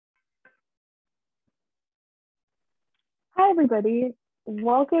Hi, everybody.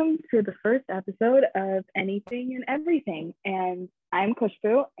 Welcome to the first episode of Anything and Everything. And I'm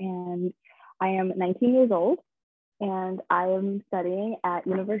Kushbu, and I am 19 years old, and I am studying at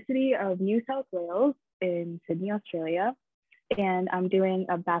University of New South Wales in Sydney, Australia. And I'm doing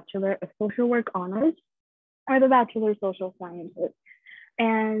a Bachelor of Social Work honors, or the Bachelor of Social Sciences.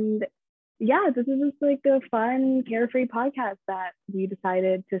 And yeah, this is just like a fun, carefree podcast that we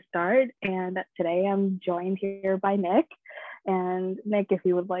decided to start. And today I'm joined here by Nick. And Nick, if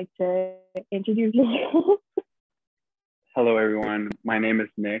you would like to introduce yourself. Hello, everyone. My name is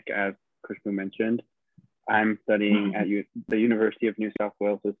Nick, as Kushbu mentioned. I'm studying at the University of New South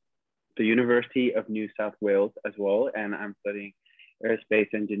Wales, as well, and I'm studying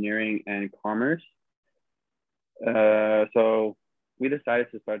aerospace engineering and commerce. So we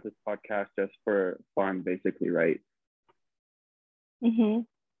decided to start this podcast just for fun, basically, right? Yeah.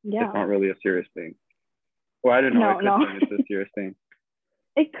 It's not really a serious thing. Well, I don't know. It could turn into a serious thing.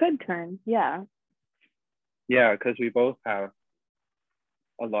 It could turn, yeah. Yeah, because we both have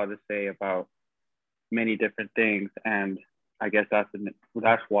a lot to say about many different things, and I guess that's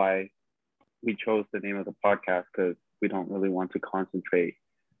why we chose the name of the podcast, because we don't really want to concentrate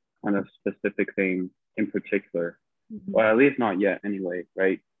on a specific thing in particular. Well, at least not yet, anyway,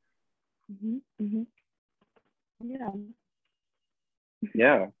 right? Yeah.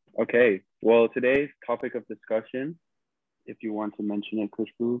 Yeah. Okay. Well, today's topic of discussion, if you want to mention it,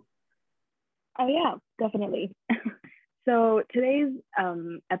 Kushbu. Oh yeah, definitely. So today's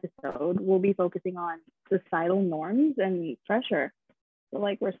episode will be focusing on societal norms and pressure. So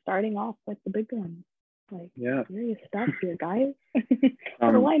we're starting off with the big ones. Serious stuff here, guys.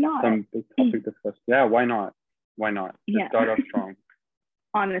 So why not? Some big topic discussion. Yeah, why not? Why not? Let's start off strong.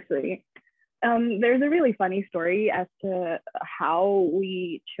 Honestly. There's a really funny story as to how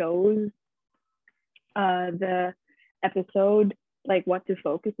we chose the episode, like what to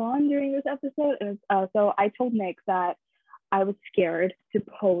focus on during this episode. So I told Nick that I was scared to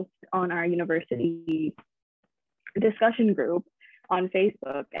post on our university discussion group on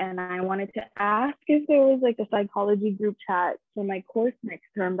Facebook, and I wanted to ask if there was like a psychology group chat for my course next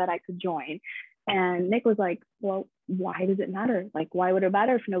term that I could join. And Nick was like, well, why does it matter? Like, why would it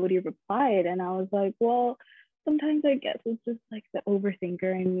matter if nobody replied? And I was like, well, sometimes I guess it's just like the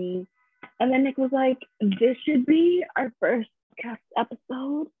overthinker in me. And then Nick was like, this should be our first cast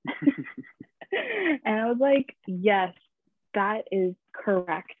episode. And I was like, yes, that is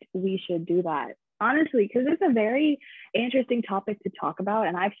correct. We should do that. Honestly, because it's a very interesting topic to talk about,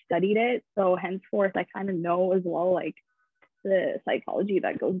 and I've studied it. So henceforth, I kind of know as well, like the psychology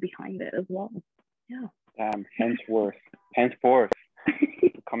that goes behind it as well. Yeah. Henceforth.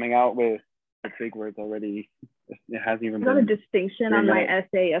 Coming out with the big words already. It hasn't even got a distinction on my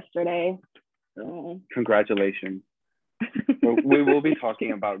essay yesterday. So. Congratulations. We will be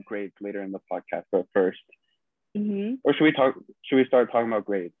talking about grades later in the podcast, but first. Or should we start talking about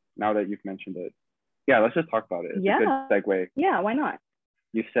grades now that you've mentioned it? Yeah, let's just talk about it. It's a good segue. Yeah, why not?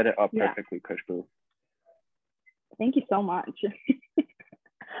 You set it up perfectly, Kushbu. Thank you so much.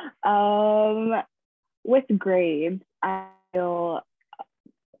 With grades, I feel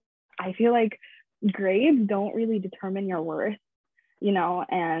like grades don't really determine your worth,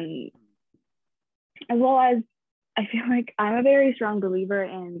 and as well as I feel like I'm a very strong believer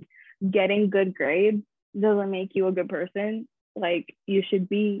in getting good grades doesn't make you a good person. Like, you should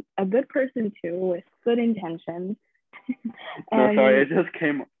be a good person too, with good intentions. No, sorry, it just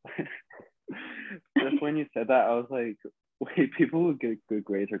came. Just when you said that, I was like, wait, people who get good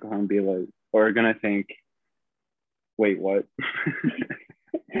grades are going to be like, or are going to think, wait, what?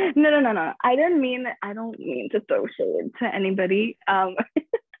 No. I don't mean to throw shade to anybody. I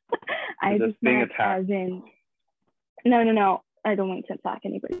just meant as in, no. I don't want to attack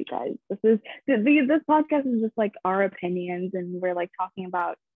anybody, guys. This podcast is just like our opinions, and we're like talking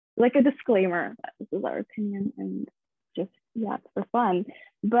about like a disclaimer that this is our opinion, and just it's for fun.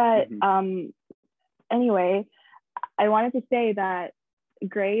 But anyway, I wanted to say that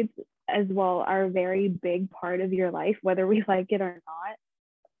grades as well are a very big part of your life, whether we like it or not,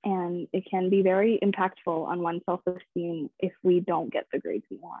 and it can be very impactful on one's self-esteem if we don't get the grades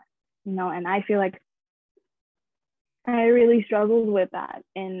we want, and I feel like I really struggled with that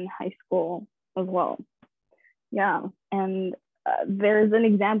in high school as well. Yeah. And there's an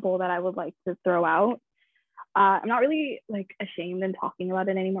example that I would like to throw out. I'm not really like ashamed in talking about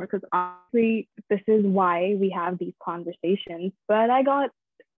it anymore, because honestly, this is why we have these conversations. But I got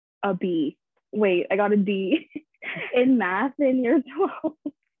a B. I got a D in math in year 12.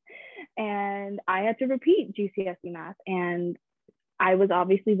 And I had to repeat GCSE math. And I was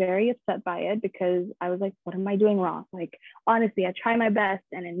obviously very upset by it because I was like, what am I doing wrong? Like, honestly, I try my best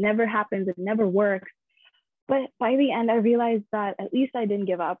and it never happens, it never works. But by the end, I realized that at least I didn't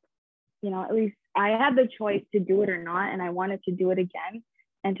give up. At least I had the choice to do it or not, and I wanted to do it again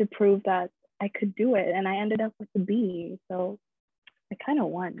and to prove that I could do it. And I ended up with a B. So I kind of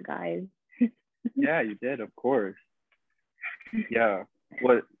won, guys. Yeah, you did, of course. Yeah.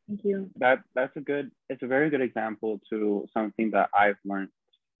 Well, thank you. It's a very good example to something that I've learned,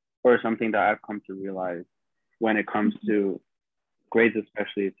 or something that I've come to realize when it comes to grades,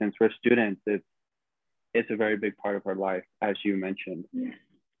 especially since we're students. It's a very big part of our life, as you mentioned.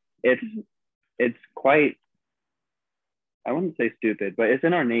 It's quite, I wouldn't say stupid, but it's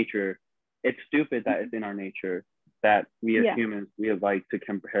in our nature. It's stupid that it's in our nature that we as humans, we like to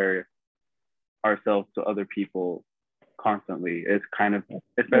compare ourselves to other people constantly. It's kind of,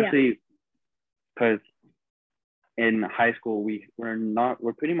 especially because in high school,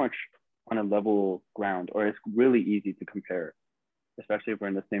 we're pretty much on a level ground, or it's really easy to compare, especially if we're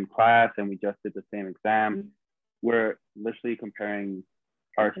in the same class and we just did the same exam. We're literally comparing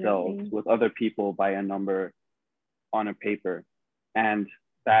ourselves with other people by a number on a paper, and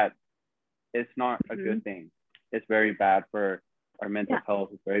that is not a good thing. It's very bad for our mental health.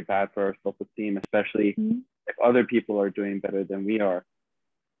 It's very bad for our self-esteem, especially if other people are doing better than we are.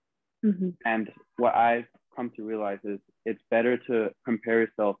 And what I've come to realize is it's better to compare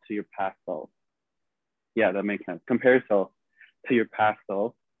yourself to your past self. Yeah, that makes sense. Compare yourself to your past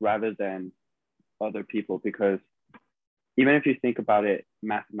self rather than other people, because even if you think about it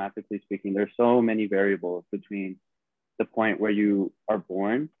mathematically speaking, there's so many variables between the point where you are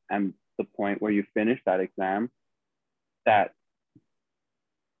born and the point where you finish that exam that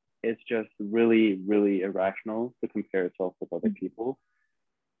it's just really, really irrational to compare yourself with other people.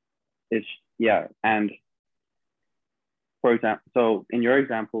 And for example, so in your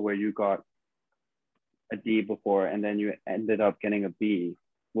example where you got a D before and then you ended up getting a B,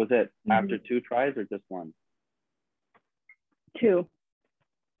 was it after 2 tries or just 1? 2.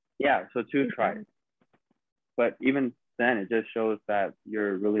 Yeah, so 2 tries. But even then, it just shows that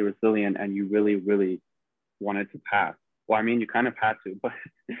you're really resilient and you really, really wanted to pass. Well, I mean, you kind of had to, but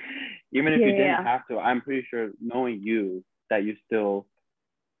even if you didn't have to, I'm pretty sure, knowing you, that you still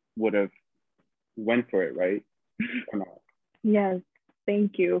would have went for it, right? Or not? Yes,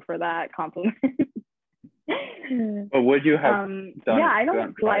 thank you for that compliment. But would you have done? Yeah, I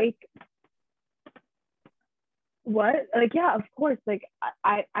don't like. What? Like, yeah, of course. Like,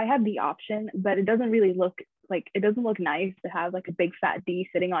 I had the option, but it doesn't really look like, it doesn't look nice to have like a big fat D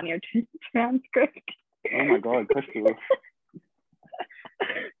sitting on your transcript. Oh my God, Kushbu.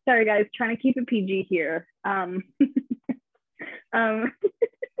 Sorry guys, trying to keep it PG here. But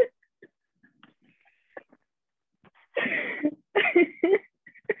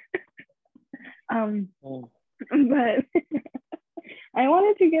I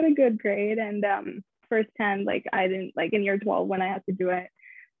wanted to get a good grade, and firsthand, like I didn't, like in year 12 when I had to do it,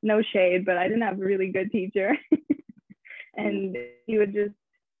 no shade, but I didn't have a really good teacher. And he would just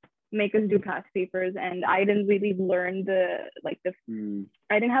make us do past papers, and I didn't really learn I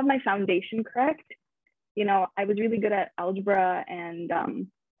didn't have my foundation correct. I was really good at algebra and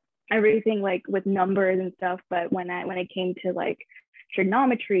everything, like with numbers and stuff, but when it came to like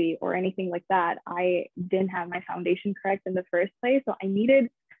trigonometry or anything like that, I didn't have my foundation correct in the first place. So I needed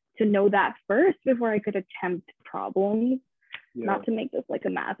to know that first before I could attempt problems. Not to make this like a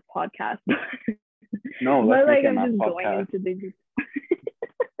math podcast. No, let's make a math I'm just podcast. going into the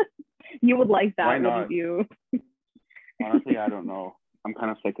You would like that, wouldn't you? Honestly, I don't know. I'm kind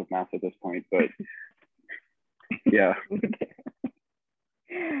of sick of math at this point, but yeah.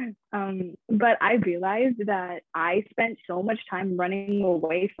 But I realized that I spent so much time running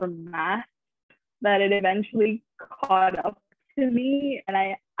away from math that it eventually caught up to me, and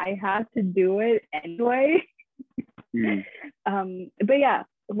I had to do it anyway. But yeah,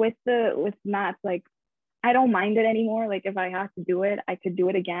 with math, like I don't mind it anymore. Like if I have to do it, I could do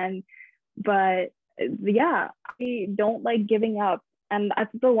it again. But yeah, I don't like giving up. And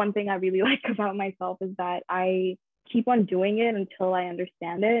that's the one thing I really like about myself, is that I keep on doing it until I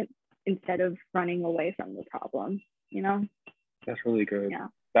understand it instead of running away from the problem, That's really good. Yeah.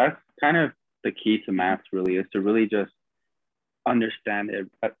 That's kind of the key to math, really, is to really just understand it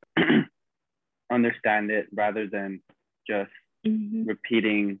rather than just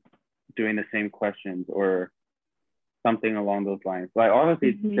repeating, doing the same questions or something along those lines. Like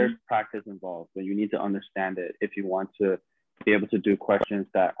obviously there's practice involved, but you need to understand it if you want to be able to do questions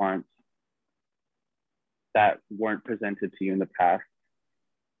that weren't presented to you in the past.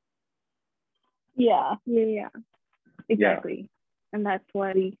 Yeah. Exactly. And that's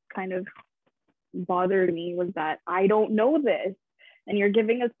what kind of bothered me, was that I don't know this. And you're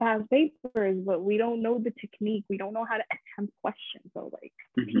giving us past papers, but we don't know the technique. We don't know how to attempt questions. So like,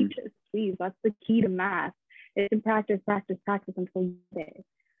 teach us, please. That's the key to math. It's to practice until you say.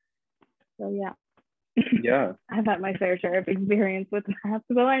 So yeah. Yeah. I've had my fair share of experience with math,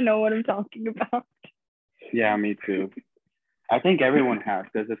 so I know what I'm talking about. Yeah, me too. I think everyone has,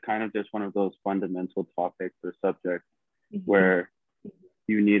 because it's kind of just one of those fundamental topics or subjects where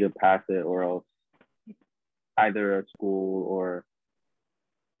you need to pass it, or else either a school or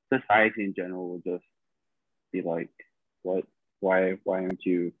society in general will just be like, what, why aren't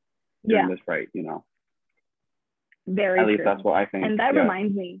you doing this right, you know? Very At least true. that's what I think. And that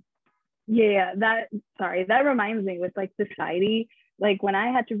reminds me, that reminds me with like society, like when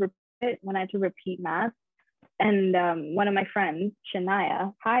I had to repeat math, and one of my friends,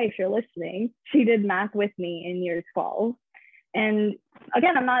 Shania, hi, if you're listening, she did math with me in year 12. And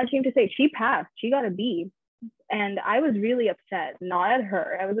again, I'm not ashamed to say she passed, she got a B. And I was really upset, not at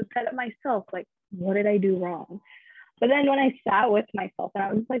her. I was upset at myself, like, what did I do wrong? But then when I sat with myself and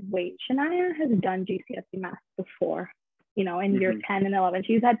I was like, wait, Shania has done GCSE math before, you know, in year 10 and 11.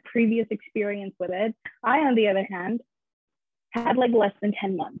 She's had previous experience with it. I, on the other hand, had like less than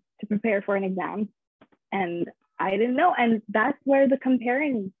 10 months to prepare for an exam. And I didn't know. And that's where the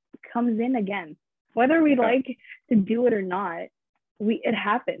comparing comes in again. Whether we like to do it or not, it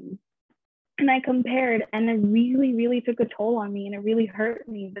happens. And I compared, and it really, really took a toll on me, and it really hurt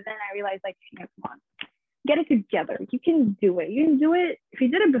me. But then I realized, like, come on, get it together. You can do it. You can do it. If you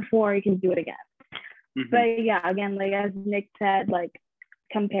did it before, you can do it again. But yeah, again, like as Nick said, like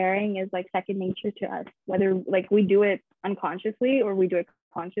comparing is like second nature to us. Whether like we do it unconsciously or we do it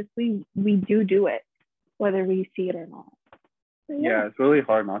consciously, we do it, whether we see it or not. So, yeah, it's really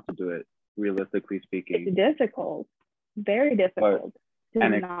hard not to do it, realistically speaking. It's difficult, very difficult.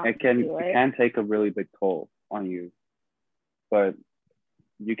 And it can take a really big toll on you, but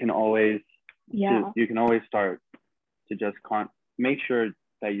you can always start to just make sure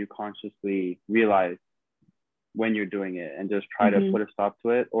that you consciously realize when you're doing it, and just try to put a stop to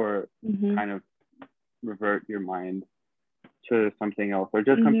it, or kind of revert your mind to something else, or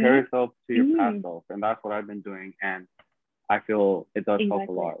just compare yourself to your past self. And that's what I've been doing, and I feel it does help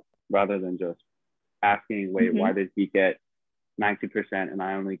a lot, rather than just asking, wait, why did he get 90% and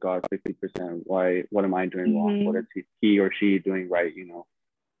I only got 50%? What am I doing wrong? What is he or she doing right, you know?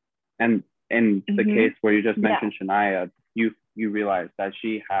 And in the case where you just mentioned Shania, you realized that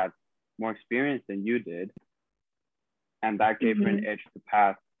she had more experience than you did, and that gave her an edge to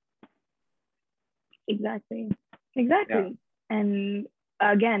pass. Exactly. Yeah. And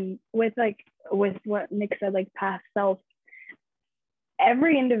again, with what Nick said, like past self,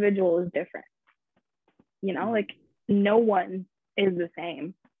 every individual is different, you know, like no one is the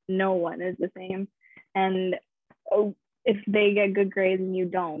same. And if they get good grades and you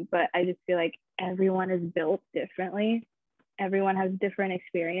don't, but I just feel like everyone is built differently. Everyone has different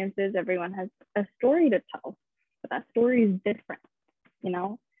experiences. Everyone has a story to tell, but that story is different, you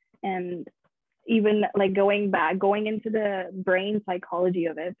know? And even like going into the brain psychology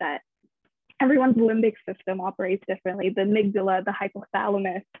of it, that everyone's limbic system operates differently. The amygdala, the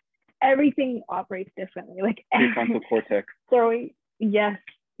hypothalamus, everything operates differently. Like prefrontal cortex.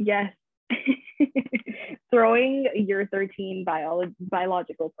 Yes. Throwing year 13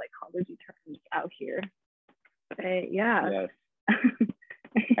 biological psychology terms out here. But yeah. Yes.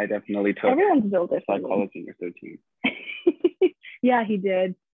 I definitely took everyone's built differently. Psychology year 13. Yeah, he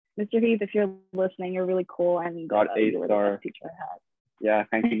did. Mr. Heath, if you're listening, you're really cool, and got A star. Yeah,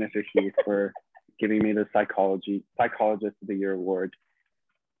 thank you, Mr. Heath, for giving me the psychologist of the year award.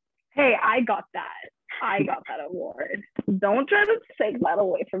 Hey, I got that award. Don't try to take that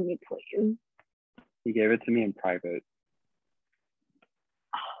away from me, please. He gave it to me in private.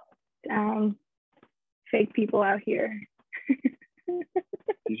 Damn. Fake people out here.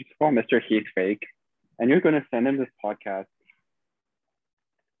 You just call Mr. Heath fake, and you're going to send him this podcast.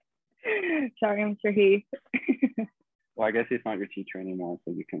 Sorry, Mr. Heath. Well, I guess he's not your teacher anymore,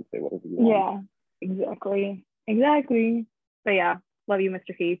 so you can say whatever you want. Yeah, exactly. But yeah, love you,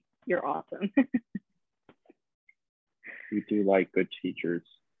 Mr. Heath. You're awesome. We do like good teachers.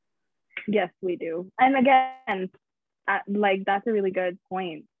 Yes, we do. And again, like that's a really good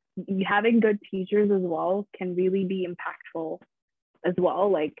point. Having good teachers as well can really be impactful as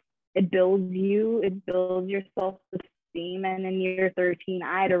well. Like it builds your self-esteem. And in year 13,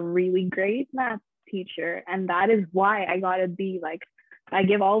 I had a really great math teacher, and that is why I got to be like, I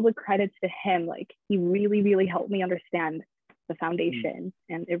give all the credit to him. Like he really, really helped me understand the foundation,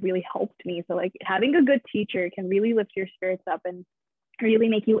 and it really helped me. So like having a good teacher can really lift your spirits up and really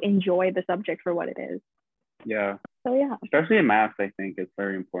make you enjoy the subject for what it is. Yeah. So yeah. Especially in math, I think it's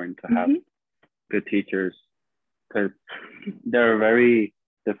very important to have good teachers, because there are very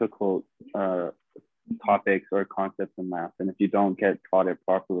difficult topics or concepts in math, and if you don't get taught it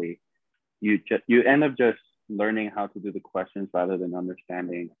properly, you end up just learning how to do the questions rather than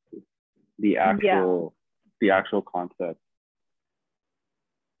understanding the actual concept,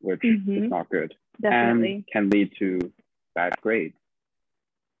 which is not good. Definitely. And can lead to bad grades.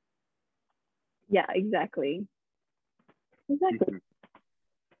 Yeah, exactly.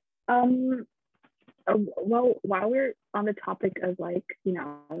 Well, while we're on the topic of like, you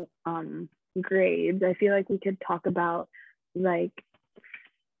know, grades, I feel like we could talk about like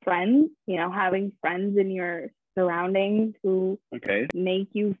friends, you know, having friends in your surroundings who make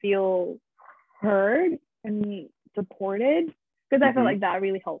you feel heard and supported. Because I feel like that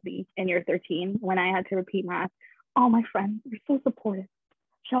really helped me in year 13 when I had to repeat math. All my friends were so supportive.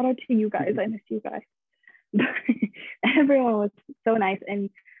 Shout out to you guys. I miss you guys. Everyone was so nice. And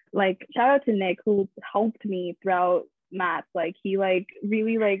like, shout out to Nick, who helped me throughout math. Like, he like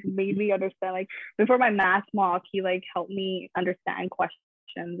really like made me understand, like before my math mock, he like helped me understand questions.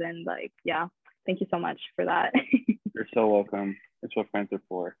 And like, yeah, thank you so much for that. You're so welcome. That's what friends are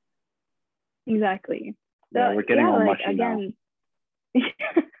for. Exactly. Yeah, we're getting all like, mushy again, now.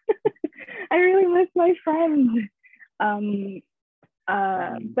 I really miss my friends.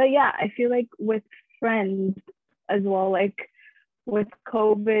 But yeah, I feel like with friends as well, like with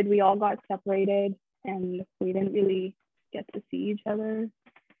COVID, we all got separated and we didn't really get to see each other.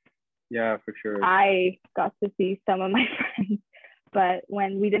 Yeah, for sure. I got to see some of my friends, but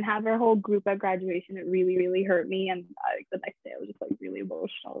when we didn't have our whole group at graduation, it really, really hurt me. And the next day I was just like really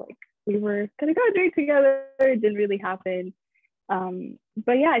emotional. Like, we were gonna graduate together, it didn't really happen.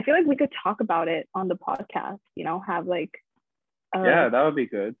 But yeah, I feel like we could talk about it on the podcast, you know, have like yeah, that would be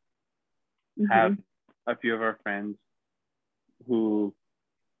good. Have a few of our friends who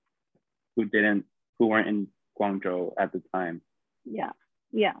weren't in Guangzhou at the time. Yeah.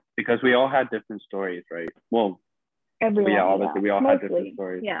 Because we all had different stories, right? Well, everyone. Yeah, obviously we all had different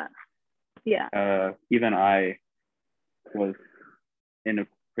stories. Yeah. Even I was in a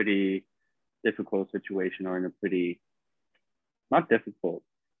pretty difficult situation, or in a pretty, not difficult.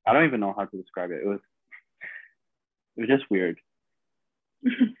 I don't even know how to describe it. It was just weird.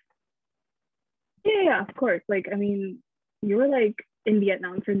 Yeah, of course. Like, I mean, you were like in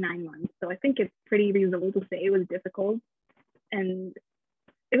Vietnam for 9 months, so I think it's pretty reasonable to say it was difficult. And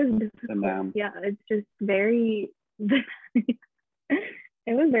it was difficult. Yeah, it's just very it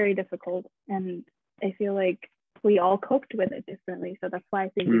was very difficult, and I feel like we all coped with it differently. So that's why I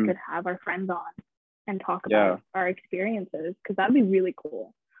think we could have our friends on and talk about our experiences, because that'd be really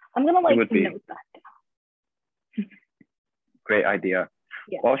cool. I'm gonna like note that down. Great idea.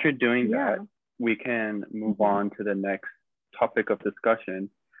 While you're doing that, we can move on to the next topic of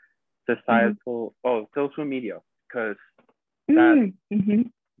discussion: social media, because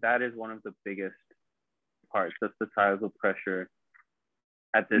that is one of the biggest parts of societal pressure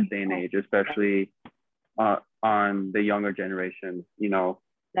at this day and age, especially on the younger generations, you know,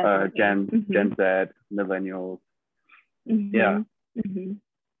 Gen Z, millennials. Yeah. Do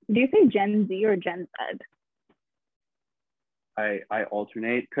you say Gen Z or Gen Z? I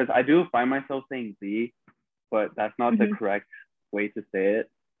alternate, because I do find myself saying Z, but that's not the correct way to say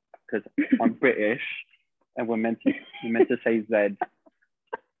it, because I'm British and we're meant to say Z.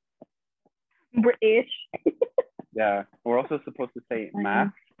 British. Yeah, we're also supposed to say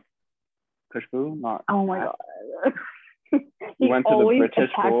math. Kushbu, not. Oh my math. God. We went to the British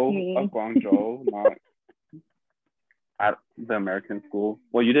school of Guangzhou, not at the American school.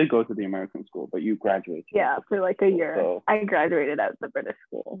 Well, you did go to the American school, but you graduated. Yeah, for like a year. So I graduated at the British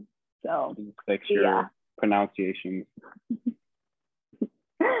school. So fix your pronunciation.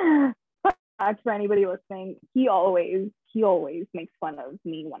 For anybody listening, he always makes fun of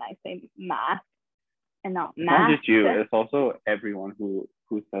me when I say math and not math. Not just you, it's also everyone who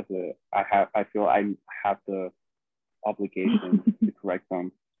says it. I feel I have the obligation to correct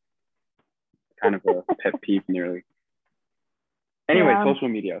them. Kind of a pet peeve nearly. Anyway, social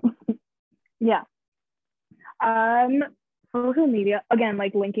media. Social media, again,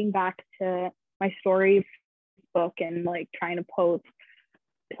 like linking back to my story book and like trying to post.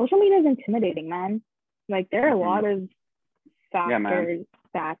 Social media is intimidating, man. Like, there are a lot of factors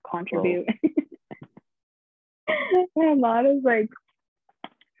that contribute. There are a lot of like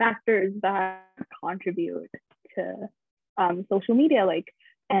factors that contribute to social media, like,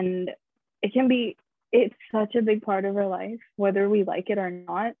 and it's such a big part of our life, whether we like it or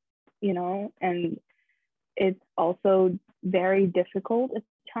not, you know. And it's also very difficult at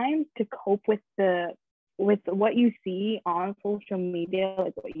times to cope with what you see on social media,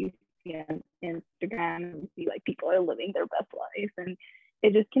 like what you see on Instagram, and you see like people are living their best life, and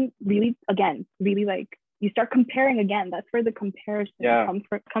it just can really, again, really like you start comparing again. That's where the comparison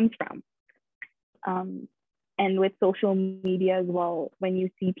comes from. And with social media as well, when you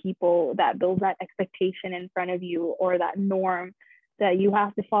see people that build that expectation in front of you, or that norm that you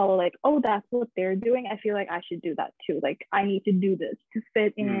have to follow, like, oh, that's what they're doing, I feel like I should do that too. Like, I need to do this to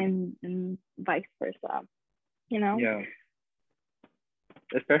fit in, and vice versa, you know? Yeah.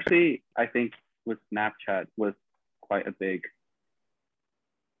 Especially, I think with Snapchat was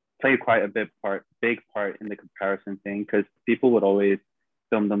played quite a big part in the comparison thing, because people would always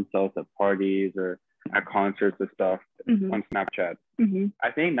film themselves at parties or at concerts and stuff on Snapchat.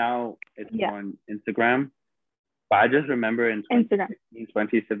 I think now it's on Instagram, but I just remember in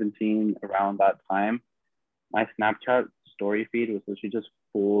 2017, around that time, my Snapchat story feed was literally just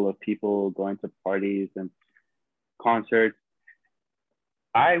full of people going to parties and concerts.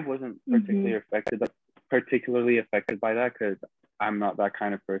 I wasn't particularly affected by that, because I'm not that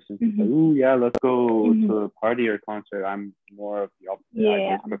kind of person who's like, oh yeah, let's go to a party or concert. I'm more of the opposite.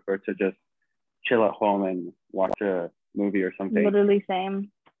 I just prefer to just chill at home and watch a movie or something. Literally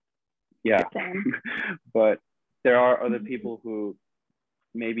same. Yeah. Same. But there are other people who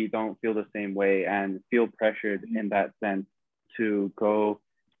maybe don't feel the same way and feel pressured in that sense to go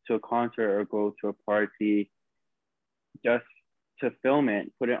to a concert or go to a party just to film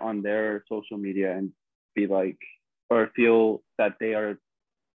it, put it on their social media, and be like, or feel that they are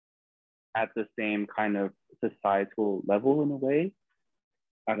at the same kind of societal level in a way.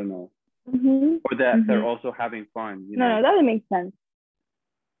 I don't know. Or that they're also having fun. You know? No, that makes sense.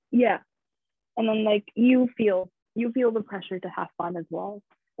 Yeah. And then like you feel the pressure to have fun as well.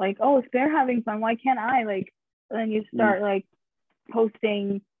 Like, oh, if they're having fun, why can't I? Like, and then you start like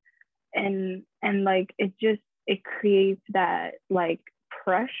posting, and like it creates that like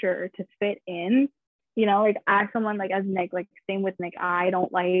pressure to fit in. You know, like as someone like as Nick, like same with Nick, I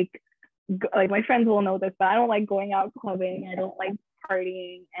don't like my friends will know this, but I don't like going out clubbing. I don't like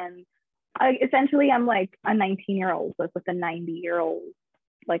partying, and I'm like a 19-year-old with a 90-year-old.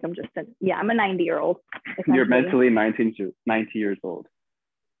 Like I'm a 90-year-old. You're mentally 90 years old.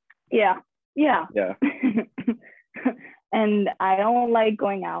 Yeah. And I don't like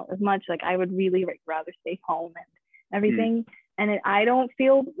going out as much. Like I would really rather stay home and everything. And I don't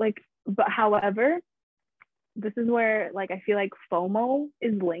feel like, but however, this is where like I feel like FOMO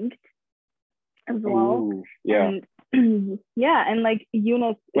is linked as well. Ooh, yeah. And and like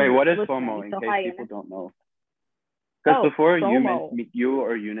Eunice. Wait, what is FOMO in case people don't know? Because before you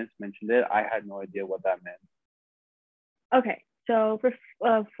or Eunice mentioned it, I had no idea what that meant. Okay, so for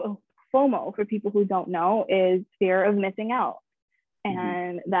FOMO, for people who don't know, is fear of missing out,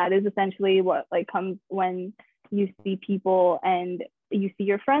 and that is essentially what like comes when you see people and you see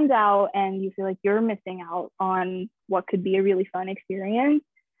your friends out and you feel like you're missing out on what could be a really fun experience.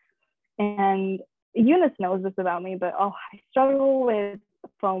 And Eunice knows this about me, but I struggle with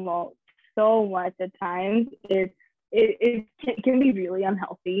FOMO so much at times. It can be really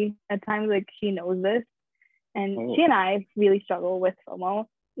unhealthy at times. Like she knows this, and she and I really struggle with FOMO.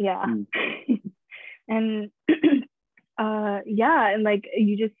 Yeah. And and like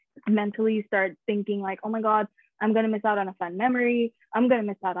you just mentally start thinking like, oh my God, I'm gonna miss out on a fun memory. I'm gonna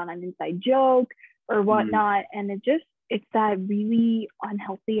miss out on an inside joke or whatnot. And it's that really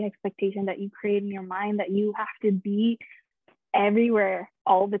unhealthy expectation that you create in your mind that you have to be everywhere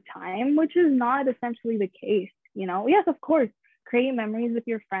all the time, which is not essentially the case. You know, yes, of course, create memories with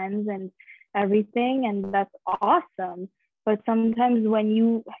your friends and everything, and that's awesome. But sometimes when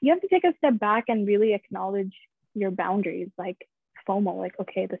you have to take a step back and really acknowledge your boundaries, like FOMO, like,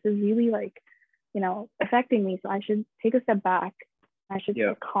 okay, this is really like, you know, affecting me. So I should take a step back. I should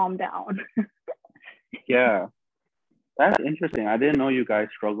calm down. Yeah, that's interesting. I didn't know you guys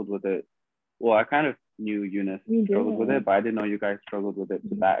struggled with it. Well, I kind of knew Eunice struggled with it, but I didn't know you guys struggled with it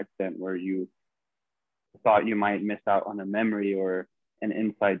to that extent where you thought you might miss out on a memory or an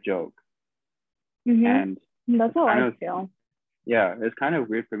inside joke. And that's how I feel. Yeah, it's kind of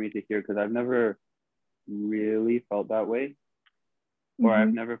weird for me to hear because I've never really felt that way, or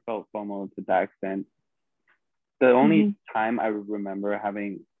I've never felt FOMO to that extent. The only time I remember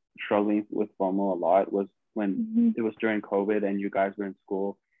struggling with FOMO a lot was when it was during COVID and you guys were in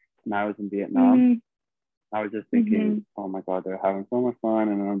school and I was in Vietnam. I was just thinking, oh my God, they're having so much fun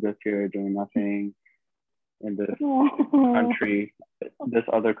and I'm just here doing nothing in this country, this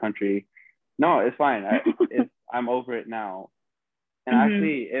other country. No, it's fine. I'm over it now. And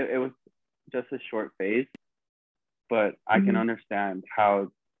actually, it was just a short phase. but I can understand how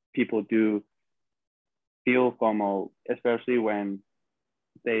people do feel FOMO, especially when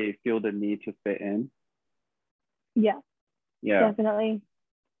they feel the need to fit in. Yeah. Yeah. Definitely.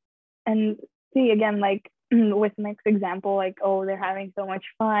 And see, again, like with Nick's example, like, oh, they're having so much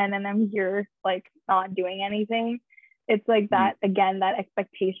fun and I'm here like not doing anything. It's like that, again, that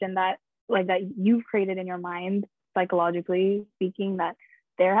expectation that like that you've created in your mind, psychologically speaking, that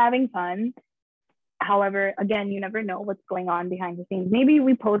they're having fun. However, again, you never know what's going on behind the scenes. Maybe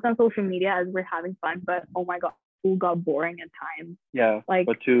we post on social media as we're having fun, but oh my God, school got boring at times. Yeah. Like,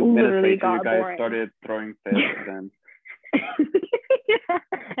 but 2 minutes later, you guys boring. started throwing fists and yeah.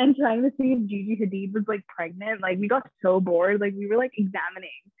 And trying to see if Gigi Hadid was like pregnant. Like we got so bored. Like we were like examining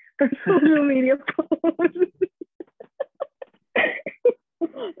her social media posts.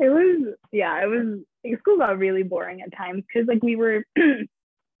 School got really boring at times because like we were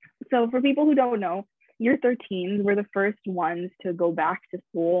so for people who don't know, year 13s were the first ones to go back to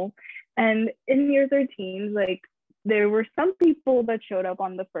school. And in year 13s, like there were some people that showed up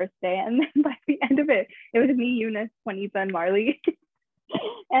on the first day, and then by the end of it, it was me, Eunice, Juanita, and Marley.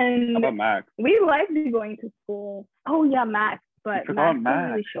 And how about Max? We liked going to school. Oh yeah, Max, but Max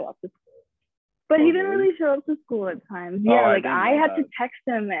didn't really show up to school. But he didn't really show up to school at times. Yeah, like I had to text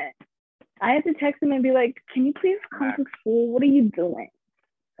him and be like, "Can you please come to school? What are you doing?"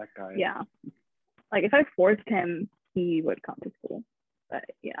 That guy. Yeah, like if I forced him, he would come to school. But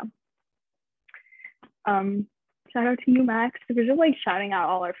yeah. Shout out to you, Max. We're just like shouting out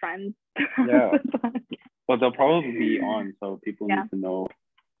all our friends. Yeah. But they'll probably be on, so people need to know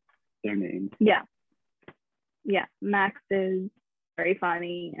their names. Yeah. Yeah. Max is very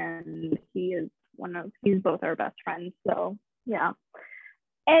funny, and he's both our best friends. So yeah.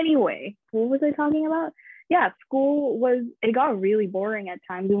 Anyway, what was I talking about? Yeah, it got really boring at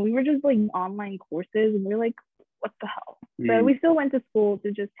times, and we were just like online courses, and we were like, what the hell? But we still went to school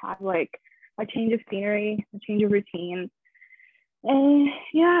to just have like a change of scenery, a change of routine. And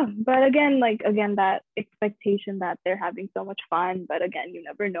yeah, but again, that expectation that they're having so much fun, but again, you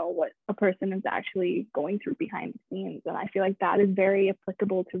never know what a person is actually going through behind the scenes. And I feel like that is very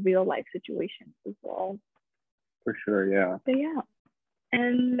applicable to real life situations as well. For sure, yeah. But yeah.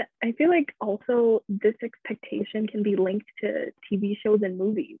 And I feel like also this expectation can be linked to TV shows and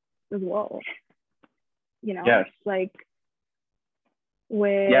movies as well. You know, yes. Like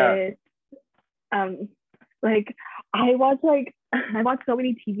with like I watch so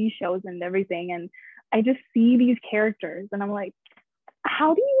many TV shows and everything, and I just see these characters and I'm like,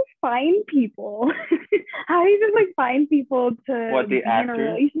 how do you find people? How do you just like find people to be in a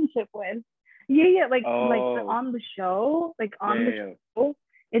relationship with? Yeah, like on the show, show,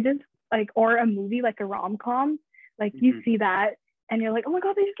 it just like, or a movie like a rom-com, like you see that and you're like, oh my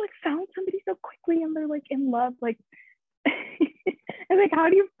God, they just like found somebody so quickly and they're like in love, like and like, how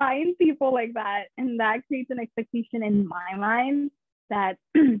do you find people like that? And that creates an expectation in my mind that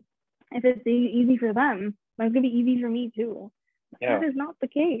if it's easy for them, it's gonna be easy for me too. Yeah. That is not the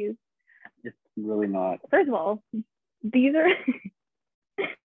case. It's really not. First of all, these are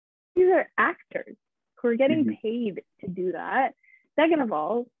actors who are getting paid to do that. Second of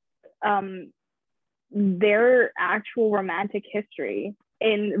all, their actual romantic history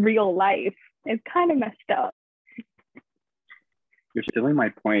in real life is kind of messed up. You're stealing my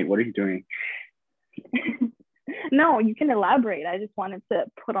point. What are you doing? No, you can elaborate. I just wanted to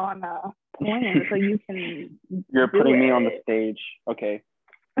put on a point so you can. You're putting me on the stage. Okay.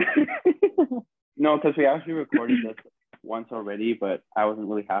 No, because we actually recorded this once already, but I wasn't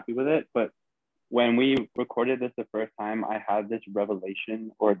really happy with it. But when we recorded this the first time, I had this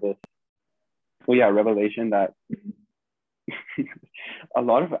revelation that a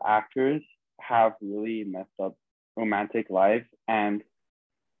lot of actors have really messed up romantic lives, and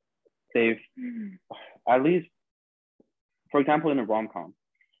they've, at least, for example, in a rom-com,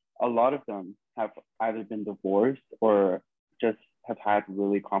 a lot of them have either been divorced or just have had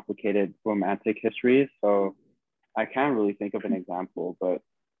really complicated romantic histories. So I can't really think of an example, but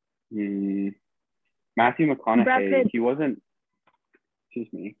Matthew McConaughey, he wasn't,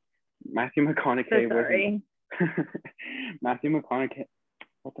 excuse me, Matthew McConaughey wasn't, Matthew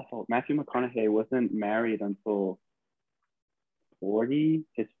McConaughey wasn't married until 40,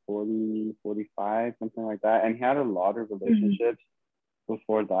 45, something like that. And he had a lot of relationships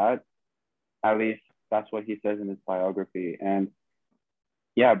before that. At least that's what he says in his biography. And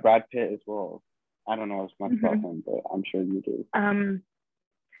yeah, Brad Pitt as well. I don't know as much about him, but I'm sure you do. I'm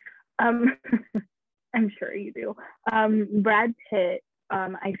sure you do. Brad Pitt,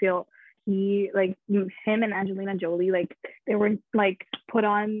 I feel he, like, him and Angelina Jolie, like, they were like put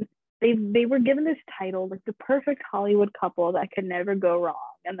on they were given this title, like the perfect Hollywood couple that could never go wrong.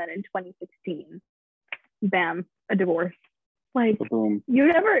 And then in 2016, bam, a divorce. Like, boom. You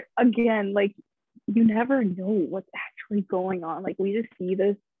never know what's actually going on. Like, we just see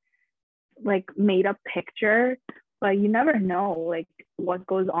this like made up picture, but you never know like what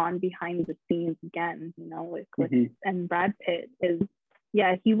goes on behind the scenes again, you know, like and Brad Pitt is,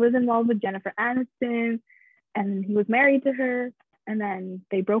 he was involved with Jennifer Aniston and he was married to her, and then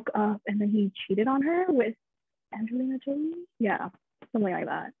they broke up, and then he cheated on her with Angelina Jolie. Yeah, something like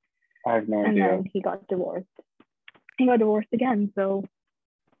that. I have no idea. And then he got divorced. He got divorced again, so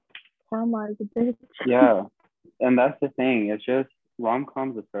karma is a bitch. Yeah, and that's the thing. It's just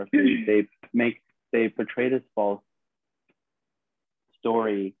rom-coms, especially, they portray this false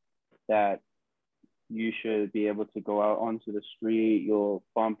story that you should be able to go out onto the street, you'll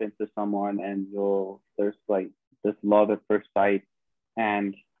bump into someone, and there's like this love at first sight,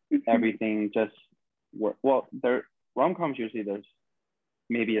 and everything just rom-coms usually there's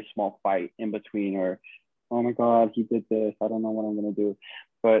maybe a small fight in between, or oh my god, he did this, I don't know what I'm gonna do,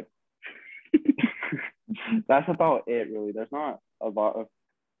 but that's about it, really. There's not a lot of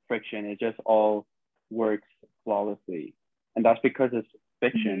friction. It just all works flawlessly, and that's because it's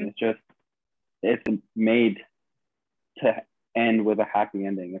fiction. It's made to end with a happy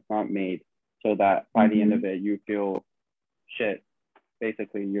ending. It's not made so that by the end of it you feel shit.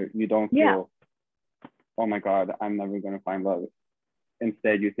 Basically, you don't feel, oh my god, I'm never gonna find love.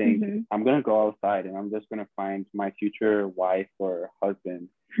 Instead, you think, I'm gonna go outside and I'm just gonna find my future wife or husband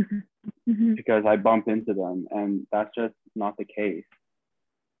because I bumped into them, and that's just not the case.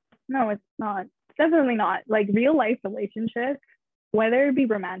 No, it's not. Definitely not. Like, real life relationships, whether it be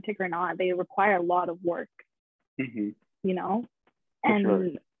romantic or not, they require a lot of work. You know, For and sure.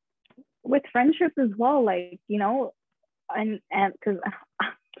 with friendships as well, like, you know, and because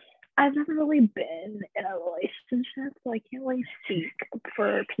I've never really been in a relationship, so I can't really speak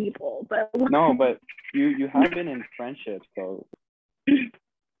for people. But no, but you have been in friendships, though.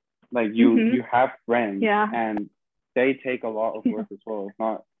 Like you have friends, and they take a lot of work as well.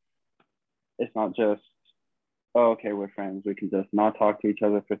 It's not just, oh, okay, we're friends, we can just not talk to each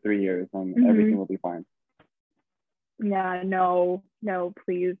other for 3 years and everything will be fine. Yeah, no,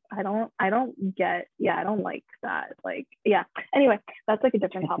 please. I don't like that. Like, anyway, that's like a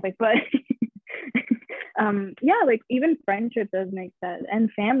different topic, but like even friendship does make sense,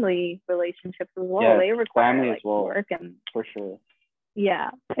 and family relationships as well. They require family like as well, work, and for sure. Yeah,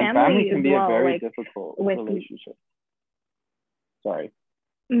 family can be well, a very like, difficult relationship. Sorry.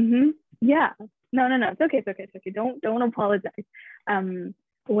 Yeah. No. It's okay. Don't apologize.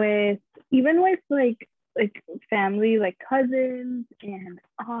 With like family, like cousins and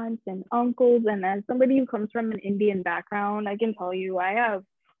aunts and uncles, and as somebody who comes from an Indian background, I can tell you I have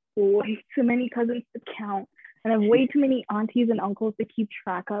way too many cousins to count, and I have way too many aunties and uncles to keep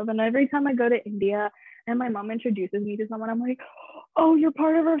track of. And every time I go to India and my mom introduces me to someone, I'm like, oh, you're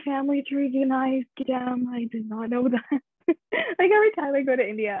part of our family tree. Nice. Damn, I did not know that. Like, every time I go to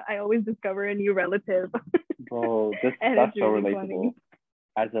India, I always discover a new relative. Bro, that's so really relatable. Funny.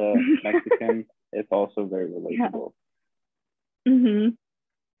 As a Mexican, it's also very relatable.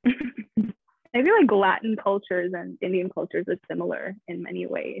 I feel like Latin cultures and Indian cultures are similar in many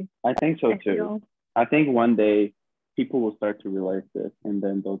ways. I think so too. I think one day people will start to realize this, and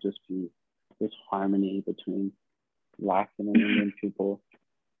then there'll just be this harmony between Latin and Indian people.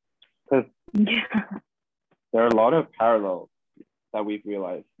 Because there are a lot of parallels that we've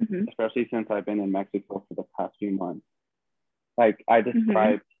realized, especially since I've been in Mexico for the past few months. Like, I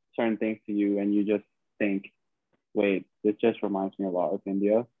describe certain things to you and you just think, wait, this just reminds me a lot of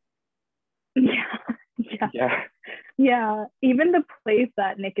India. Yeah. Even the place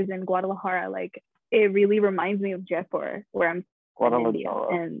that Nick is in, Guadalajara, like, it really reminds me of Jaipur, where I'm from India.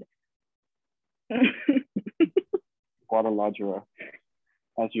 And Guadalajara,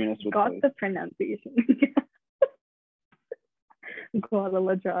 as Eunice would got say. the pronunciation.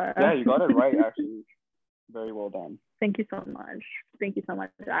 Guadalajara. Yeah, you got it right, actually. Very well done. Thank you so much.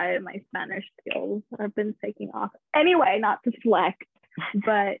 My Spanish skills have been taking off. Anyway, not to flex,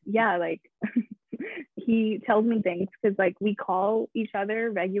 but yeah, like, he tells me things because, like, we call each other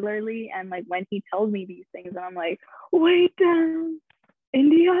regularly, and like when he tells me these things, and I'm like, wait,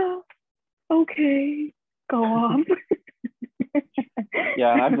 India? Okay, go on.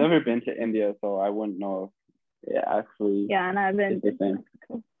 Yeah, and I've never been to India, so I wouldn't know if it actually. Yeah, and I've been to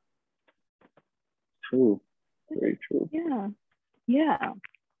Mexico. True. Very true. Yeah.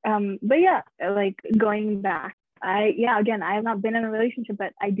 But yeah, like, going back, I have not been in a relationship,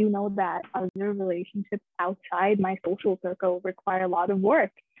 but I do know that other relationships outside my social circle require a lot of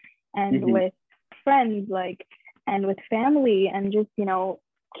work. and with friends, like, and with family, and just, you know,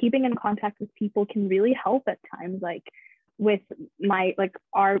 keeping in contact with people can really help at times. Like with my, like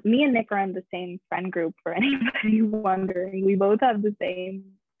me and Nick are in the same friend group, for anybody wondering. We both have the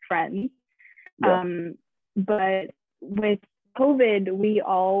same friends. Yeah. But with COVID, we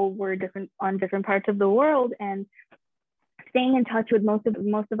all were on different parts of the world, and staying in touch with most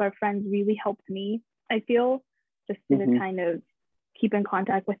of our friends really helped me, I feel, just to kind of keep in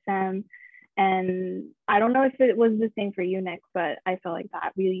contact with them. And I don't know if it was the same for you, Nick, but I feel like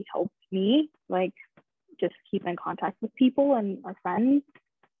that really helped me, like, just keep in contact with people and our friends.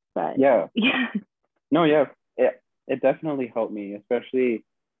 But yeah. No, yeah, it definitely helped me, especially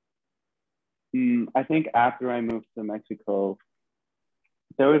I think after I moved to Mexico,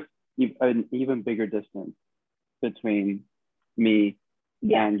 there was an even bigger distance between me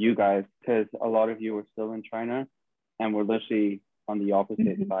and you guys, because a lot of you were still in China and we're literally on the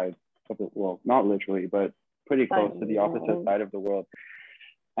opposite side of the, well, not literally, but pretty close to the opposite side of the world.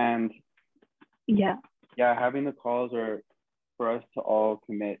 And having the calls, or for us to all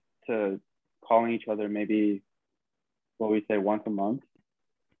commit to calling each other maybe, what we say, once a month,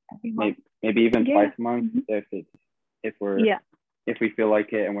 maybe even twice a month, if we feel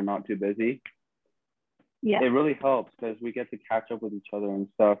like it and we're not too busy. It really helps, because we get to catch up with each other and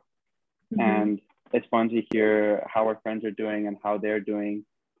stuff. And it's fun to hear how our friends are doing and how they're doing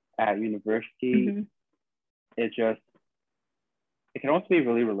at university. It can also be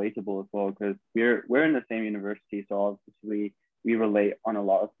really relatable as well, because we're in the same university, so obviously we relate on a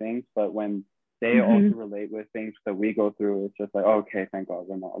lot of things. But when they also relate with things that we go through, it's just like, oh, okay, thank God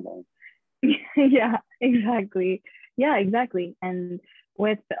we're not alone. Yeah, exactly. And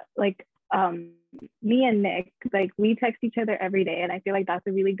with, like, me and Nick, like, we text each other every day, and I feel like that's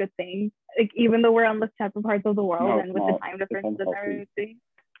a really good thing. Like, even though we're on the separate parts of the world, and with the time difference and everything.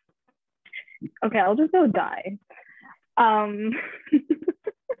 Okay, I'll just go die.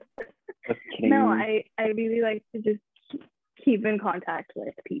 No, I really like to just keep in contact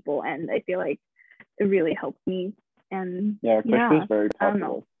with people, and I feel like it really helps me. And Chris is very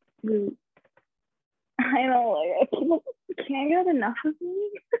popular. I know, like, people can't get enough of me.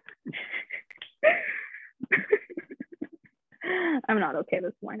 I'm not okay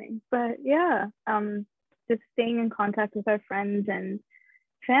this morning, but just staying in contact with our friends and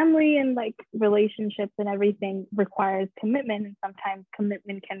family, and like relationships and everything requires commitment, and sometimes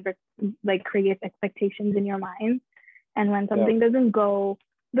commitment can create expectations in your mind, and when something doesn't go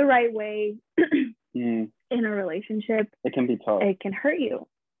the right way in a relationship, it can be tough. It can hurt you.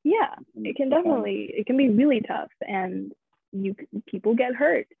 It can be really tough, and people get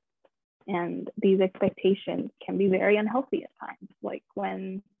hurt, and these expectations can be very unhealthy at times. Like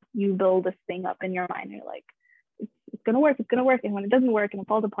when you build this thing up in your mind, you're like, it's gonna work, and when it doesn't work and it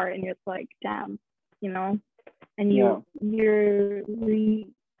falls apart, and you're like, damn, you know, and you're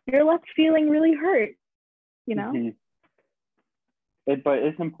left feeling really hurt, you know. But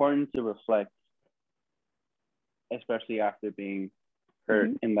it's important to reflect, especially after being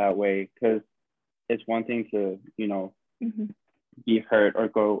hurt in that way, because it's one thing to, you know, be hurt or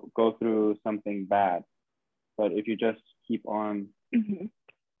go through something bad, but if you just keep on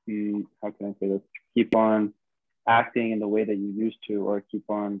how can I say this, keep on acting in the way that you used to, or keep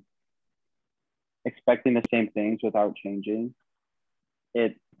on expecting the same things without changing,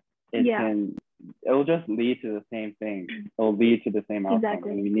 it'll just lead to the same thing. It'll lead to the same outcome.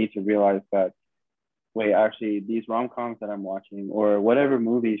 And you need to realize that, wait, actually, these rom-coms that I'm watching, or whatever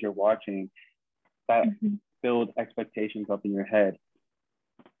movies you're watching that build expectations up in your head,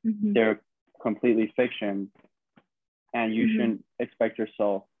 they're completely fiction, and you shouldn't expect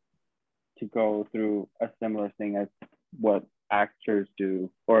yourself to go through a similar thing as what actors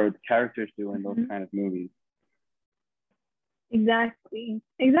do or characters do in those kind of movies. Exactly.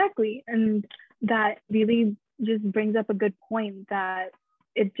 And that really just brings up a good point, that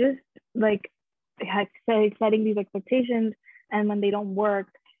it just, like, setting these expectations, and when they don't work,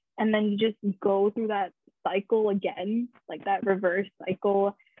 and then you just go through that cycle again, like that reverse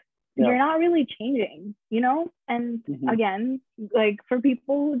cycle, you're not really changing, you know? And again, like, for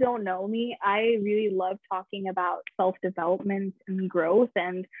people who don't know me, I really love talking about self-development and growth,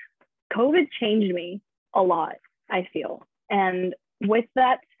 and COVID changed me a lot, I feel. And with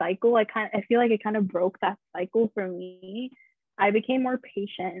that cycle, I feel like it kind of broke that cycle for me. I became more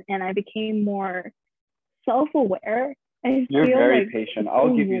patient, and I became more self-aware. You're very patient.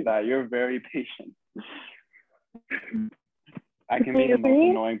 I'll give you that. You're very patient. I can be the most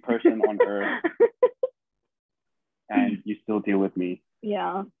annoying person on earth, and you still deal with me.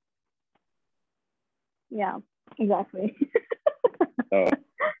 Yeah, exactly. So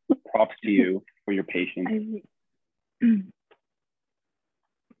props to you for your patience.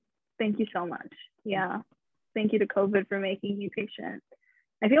 Thank you so much. Yeah. Thank you to COVID for making me patient.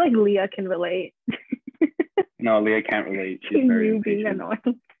 I feel like Leah can relate. No, Leah can't relate. She's very impatient. Being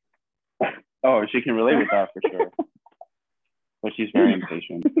annoying. Oh, she can relate with that for sure. But she's very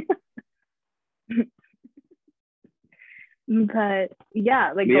impatient. But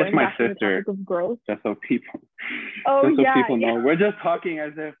yeah, like Leah's going my back sister, to the topic of growth. Just so people, people know. We're just talking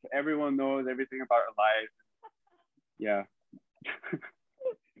as if everyone knows everything about our lives. Yeah.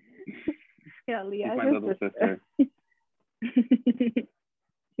 Yeah, Leah. She's my little sister.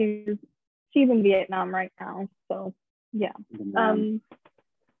 she's in Vietnam right now, so yeah.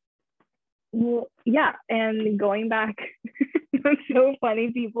 Well, yeah, and going back, it's so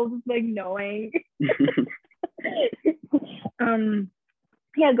funny. People just like knowing.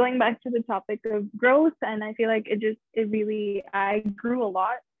 Yeah, going back to the topic of growth, and I feel like I grew a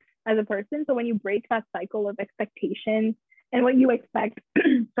lot as a person. So when you break that cycle of expectation and what you expect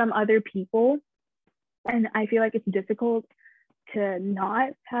from other people, and I feel like it's difficult to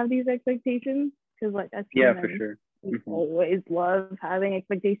not have these expectations because, like, as humans, for sure, we always love having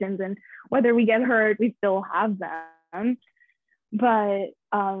expectations, and whether we get hurt, we still have them. But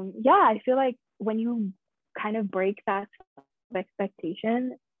yeah, I feel like when you kind of break that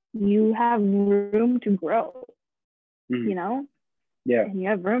expectation, you have room to grow, you know? Yeah. And you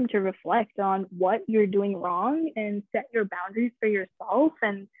have room to reflect on what you're doing wrong and set your boundaries for yourself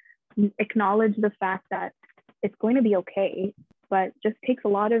and acknowledge the fact that it's going to be okay, but just takes a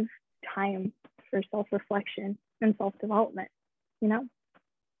lot of time for self-reflection and self-development, you know?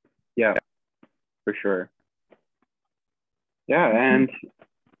 Yeah, for sure. Yeah, and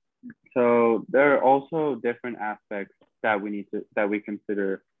so there are also different aspects that we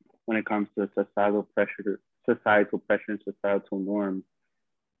consider when it comes to societal pressure and societal norms.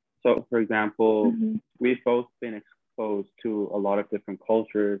 So, for example, we've both been exposed to a lot of different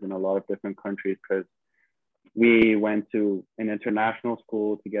cultures in a lot of different countries because we went to an international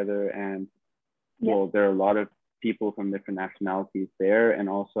school together, and well, there are a lot of people from different nationalities there, and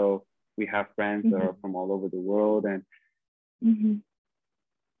also we have friends that are from all over the world, and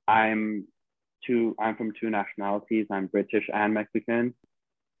I'm from two nationalities. I'm British and Mexican.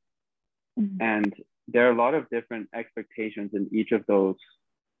 And there are a lot of different expectations in each of those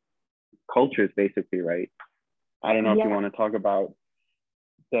cultures, basically, right? I don't know if you want to talk about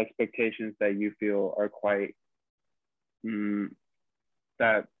the expectations that you feel are quite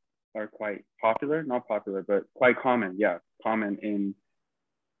popular, not popular, but quite common. Yeah, common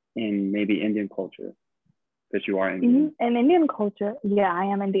in maybe Indian culture. That you are Indian. In Indian culture, yeah, I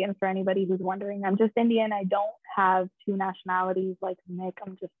am Indian for anybody who's wondering. I'm just Indian. I don't have two nationalities like Nick.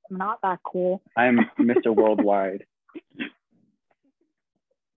 I'm not that cool. I'm Mr. Worldwide.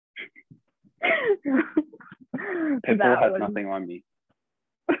 Pitbull has nothing on me.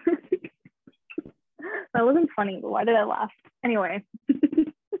 That wasn't funny, but why did I laugh? Anyway.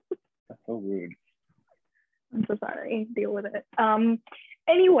 That's so rude. I'm so sorry. Deal with it.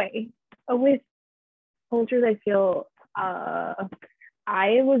 Anyway, with cultures, I feel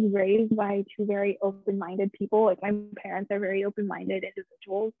I was raised by two very open-minded people. Like, my parents are very open-minded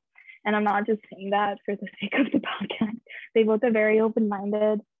individuals, and I'm not just saying that for the sake of the podcast. They both are very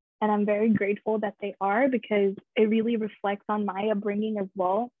open-minded, and I'm very grateful that they are, because it really reflects on my upbringing as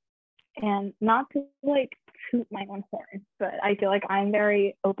well. And not to like toot my own horn, but I feel like I'm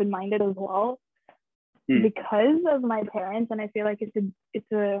very open-minded as well because of my parents, and I feel like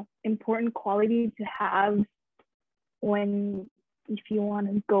it's a important quality to have if you want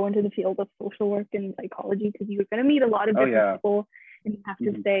to go into the field of social work and psychology, because you're going to meet a lot of different people, and you have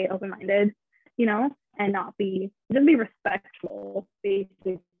to stay open-minded, you know, and just be respectful,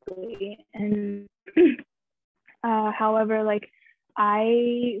 basically. And however, like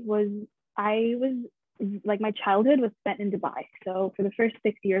I was like, my childhood was spent in Dubai. So for the first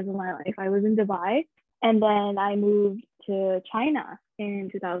 6 years of my life, I was in Dubai. And then I moved to China in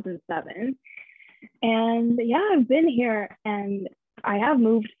 2007. And yeah, I've been here, and I have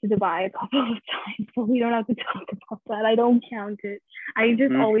moved to Dubai a couple of times, so we don't have to talk about that. I don't count it. I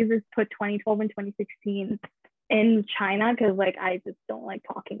just always just put 2012 and 2016 in China, because like I just don't like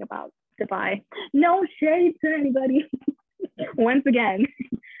talking about Dubai. No shade to anybody. Once again.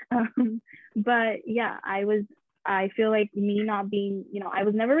 But yeah, I feel like me not being, you know, I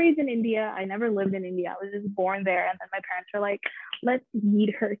was never raised in India. I never lived in India. I was just born there. And then my parents were like, let's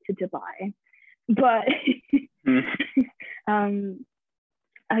lead her to Dubai. But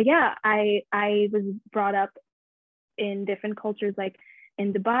yeah, I was brought up in different cultures. Like,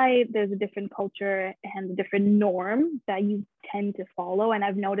 in Dubai, there's a different culture and a different norm that you tend to follow. And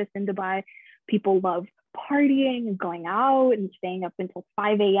I've noticed in Dubai, people love partying and going out and staying up until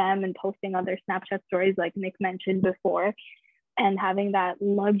 5 a.m. and posting on their Snapchat stories, like Nick mentioned before, and having that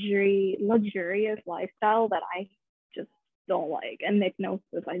luxurious lifestyle that I just don't like. And Nick knows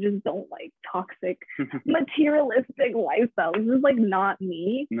this. I just don't like toxic, materialistic lifestyle. This is like not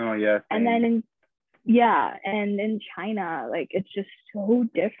me. No, yeah. And then in China, like it's just so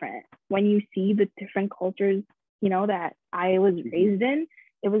different when you see the different cultures, you know, that I was raised in.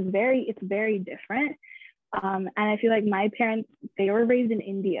 It's very different. And I feel like my parents, they were raised in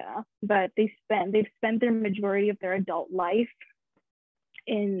India, but they've spent their majority of their adult life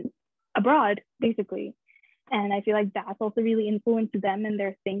in abroad, basically. And I feel like that's also really influenced them in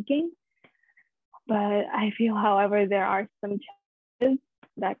their thinking. But I feel, however, there are some challenges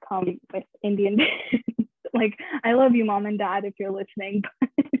that come with Indian. Like, I love you, mom and dad, if you're listening. But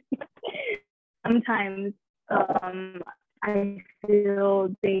sometimes I feel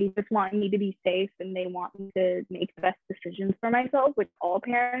they just want me to be safe and they want me to make the best decisions for myself, which all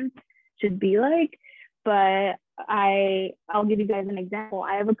parents should be like. But I'll give you guys an example.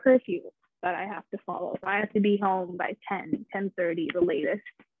 I have a curfew that I have to follow. So I have to be home by 10:30, the latest.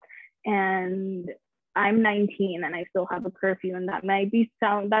 And I'm 19 and I still have a curfew, and that might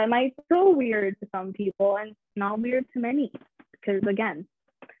feel weird to some people and not weird to many, because again,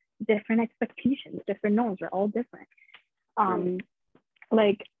 different expectations, different norms, we're all different.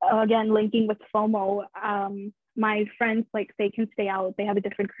 Like again, linking with FOMO, my friends, like, they can stay out, they have a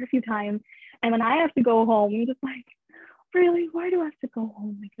different curfew time, and when I have to go home, I'm just like, really, why do I have to go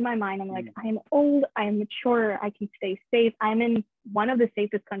home? Like, in my mind, I'm like, I am old, I am mature, I can stay safe. I'm in one of the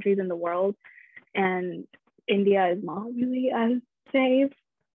safest countries in the world, and India is not really as safe.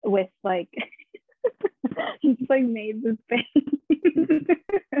 With like he just like made this face.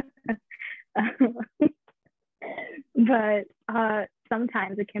 But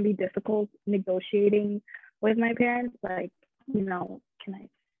sometimes it can be difficult negotiating with my parents, like, you know, can I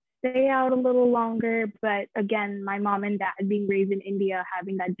stay out a little longer? But again, my mom and dad being raised in India,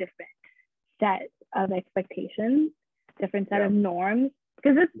 having that different set of expectations, different set of norms,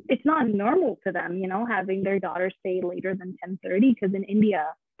 because it's not normal to them, you know, having their daughters stay later than 10:30, because in India,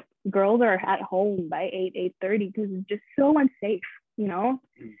 girls are at home by 8:30 because it's just so unsafe, you know.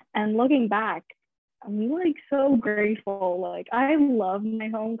 And looking back, I'm like so grateful. Like, I love my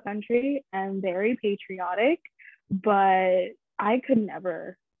home country and very patriotic, but I could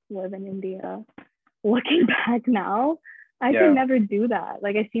never live in India. Looking back now, I could never do that.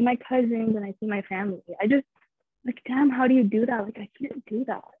 Like, I see my cousins and I see my family. I just like, damn, how do you do that? Like, I can't do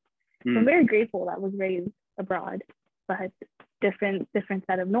that. So I'm very grateful that I was raised abroad, but different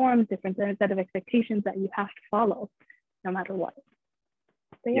set of norms, different set of expectations that you have to follow no matter what.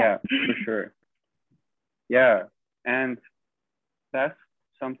 So, yeah, for sure. Yeah, and that's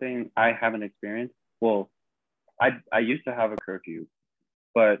something I haven't experienced. Well, I used to have a curfew,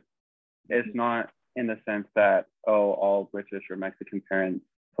 but it's not in the sense that, oh, all British or Mexican parents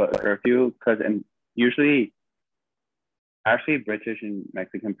put a curfew, because usually, actually, British and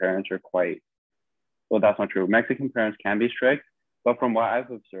Mexican parents are quite, well, that's not true. Mexican parents can be strict, but from what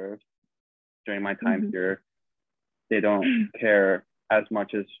I've observed during my time here, they don't care as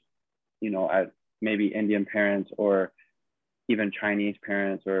much as, you know, as maybe Indian parents or even Chinese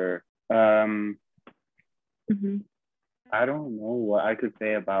parents, or I don't know what I could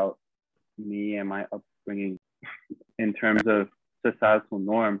say about me and my upbringing in terms of societal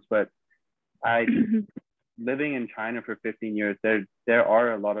norms, but living in China for 15 years, there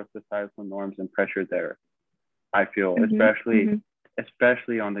are a lot of societal norms and pressure there, I feel,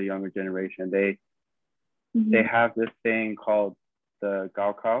 especially on the younger generation. They have this thing called the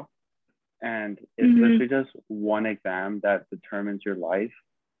Gaokao, and it's literally just one exam that determines your life.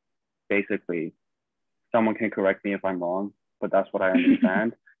 Basically, someone can correct me if I'm wrong, but that's what I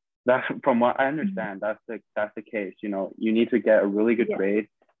understand. That's from what I understand. That's the case. You know, you need to get a really good grade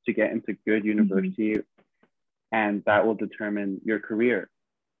to get into good university, and that will determine your career.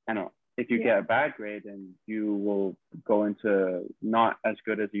 And if you get a bad grade, then you will go into not as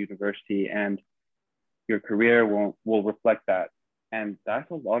good as a university, and your career will reflect that. And that's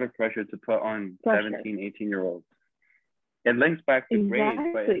a lot of pressure to put on 17, 18-year-olds. It links back to grades,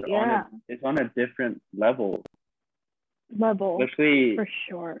 but it's on a different level. Especially, for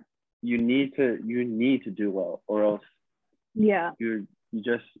sure. You need to do well, or else you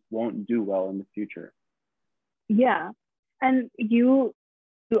just won't do well in the future. Yeah. And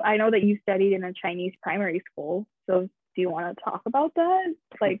I know that you studied in a Chinese primary school, so do you want to talk about that?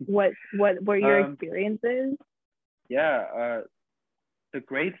 Like, what were your experiences? Yeah, the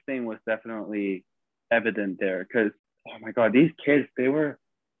grades thing was definitely evident there because, oh my God, these kids, they were,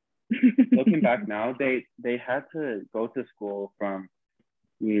 looking back now, they had to go to school from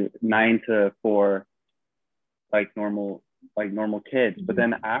 9 to 4, like normal kids. But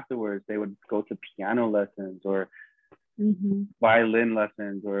then afterwards, they would go to piano lessons or violin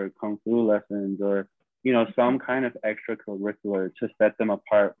lessons or kung fu lessons or, you know, some kind of extracurricular to set them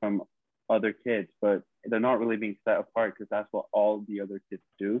apart from other kids. But they're not really being set apart because that's what all the other kids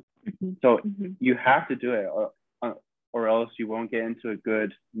do. So you have to do it, or else you won't get into a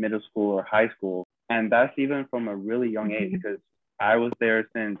good middle school or high school. And that's even from a really young age, because I was there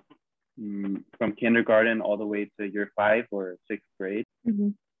since from kindergarten all the way to year 5 or 6th grade.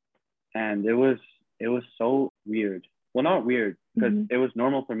 And it was so weird. Well, not weird, because it was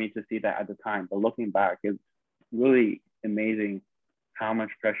normal for me to see that at the time. But looking back, it's really amazing how much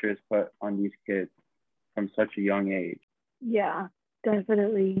pressure is put on these kids from such a young age. Yeah,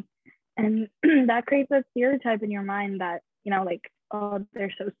 definitely. And that creates a stereotype in your mind that, you know, like, oh,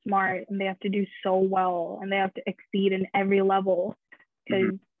 they're so smart and they have to do so well and they have to exceed in every level,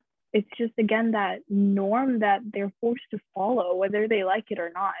 because it's just, again, that norm that they're forced to follow, whether they like it or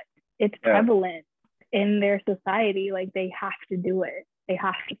not. It's prevalent in their society. Like, they have to do it. They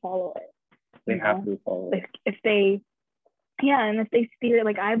have to follow it. They have to follow it. If they steer,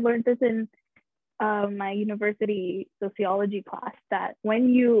 like, I've learned this in my university sociology class, that when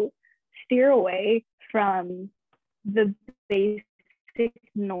you steer away from the basic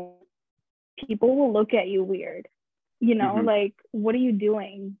norm, people will look at you weird, you know, like, what are you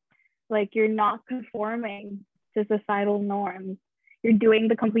doing? Like, you're not conforming to societal norms. You're doing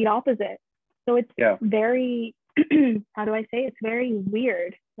the complete opposite. So it's very, how do I say? It's very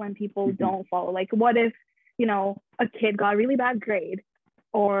weird when people don't follow. Like, what if, you know, a kid got a really bad grade,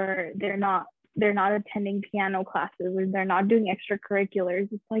 or they're not attending piano classes, or they're not doing extracurriculars?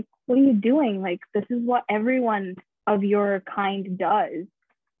 It's like, what are you doing? Like, this is what everyone of your kind does.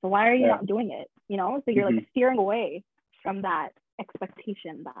 So why are you not doing it? You know, so you're like steering away from that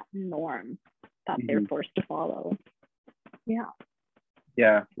expectation, that norm that they're forced to follow.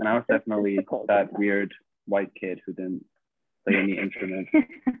 Yeah, and I was definitely that weird white kid who didn't play any instruments.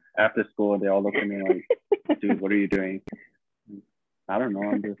 After school, they all looked at me like, dude, what are you doing? I don't know,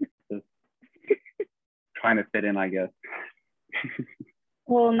 I'm just trying to fit in, I guess.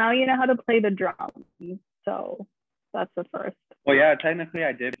 Well, now you know how to play the drums, so that's the first. Well, yeah, technically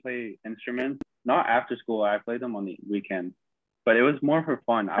I did play instruments, not after school. I played them on the weekends, but it was more for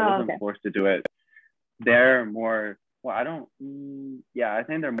fun. I wasn't forced to do it. They're more, well, I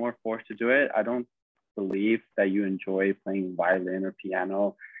think they're more forced to do it. I don't believe that you enjoy playing violin or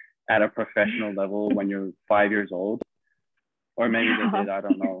piano at a professional level when you're 5 years old. Or maybe they did, I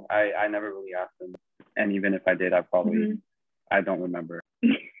don't know. I never really asked them. And even if I did, I don't remember.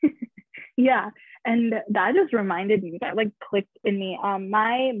 Yeah, and that just reminded me, that like clicked in me.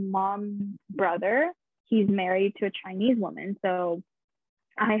 My mom's brother, he's married to a Chinese woman. So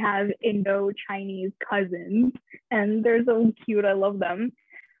I have Indo-Chinese cousins, and they're so cute. I love them.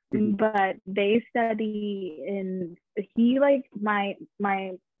 But they study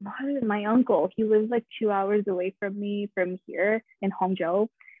my uncle, he lives like 2 hours away from me from here in Hangzhou.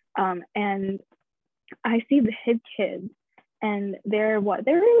 And I see his kids, and they're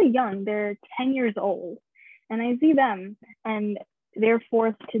really young. They're 10 years old. And I see them, and they're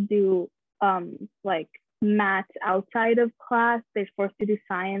forced to do like math outside of class. They're forced to do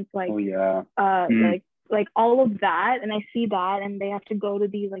science, like like all of that. And I see that, and they have to go to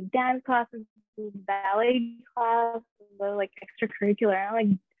these like dance classes, ballet class, the like extracurricular. And I'm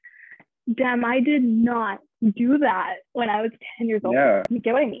like, damn, I did not do that when I was 10 years old. You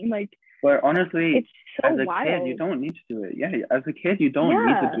get what I mean? Like, but honestly, it's so as a kid, you don't need to do it. Yeah, as a kid, you don't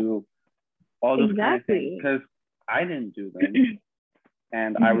need to do all those kind of things, because I didn't do them.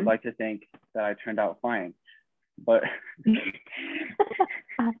 And I would like to think that I turned out fine. But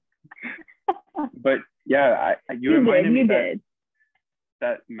but yeah, you reminded me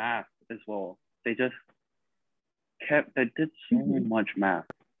that math as well. They did so much math.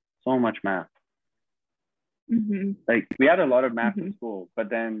 Like, we had a lot of math in school, but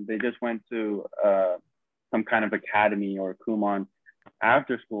then they just went to some kind of academy or Kumon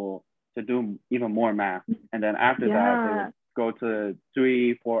after school to do even more math. And then after that, they would go to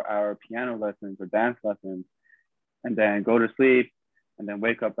 3-4 hour piano lessons or dance lessons, and then go to sleep, and then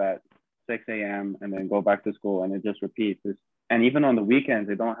wake up at 6 a.m. and then go back to school, and it just repeats. And even on the weekends,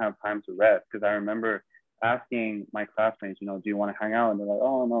 they don't have time to rest, because I remember asking my classmates, you know, do you want to hang out? And they're like,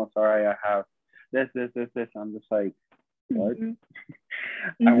 oh, no, sorry, I have this. I'm just like, what?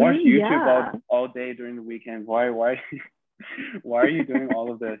 I watch YouTube all day during the weekend. Why Why are you doing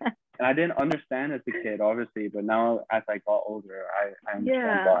all of this? And I didn't understand as a kid, obviously, but now as I got older, I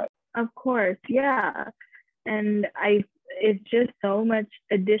understand why. Of course, yeah. And it's just so much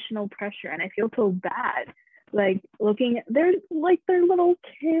additional pressure, and I feel so bad. Like looking, they're little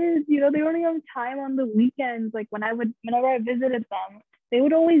kids, you know, they only have time on the weekends. Like whenever I visited them, they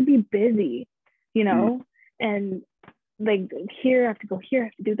would always be busy, you know, and like here I have to go here, I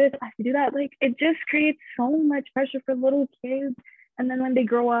have to do this, I have to do that. Like it just creates so much pressure for little kids. And then when they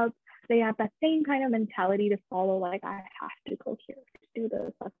grow up, they have that same kind of mentality to follow, like I have to go here, do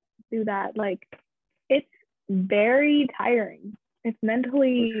this, I have to do that. Like it's very tiring. It's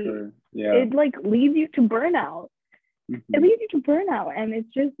mentally, it like leads you to burnout. It leads you to burnout, and it's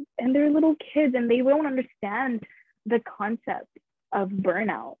just, and they're little kids, and they don't understand the concept of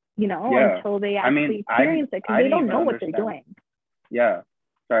burnout, you know, until they actually experience it, because they don't know what they're doing. Yeah,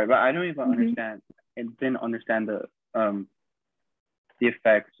 sorry, but I don't even understand. And didn't understand the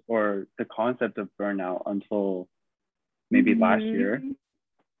effects or the concept of burnout until maybe last year.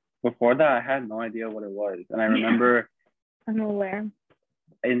 Before that, I had no idea what it was, and I remember. I'm aware.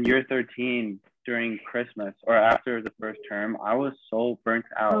 In year 13, during Christmas or after the first term, I was so burnt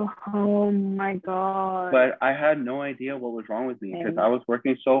out. Oh my God. But I had no idea what was wrong with me, because I was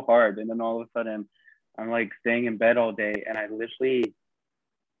working so hard, and then all of a sudden I'm like staying in bed all day, and I literally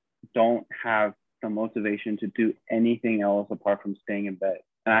don't have the motivation to do anything else apart from staying in bed.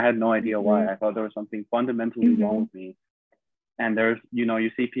 And I had no idea why. I thought there was something fundamentally wrong with me. And there's, you know,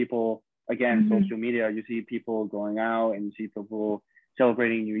 you see people, again, social media, you see people going out and you see people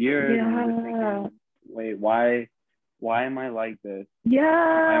celebrating New Year's, and you're just thinking, wait, why am I like this?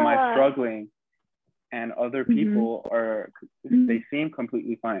 Why am I struggling? And other people they seem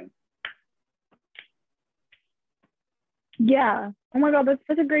completely fine. Yeah. Oh my God, that's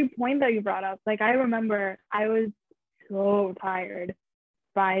such a great point that you brought up. Like I remember I was so tired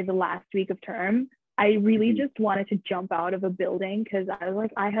by the last week of term. I really just wanted to jump out of a building, because I was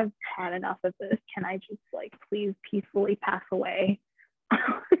like, I have had enough of this. Can I just like please peacefully pass away?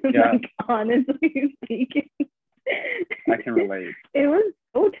 Like honestly speaking, I can relate. It was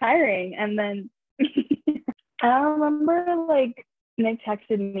so tiring. And then I remember like Nick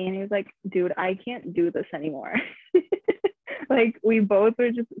texted me and he was like, dude, I can't do this anymore. Like we both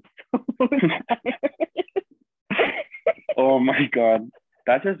were just so tired. Oh my God.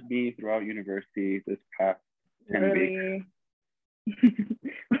 That's just me throughout university this past 10 weeks.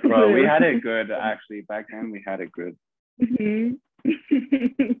 Bro, we had it good, actually. Back then, we had it good.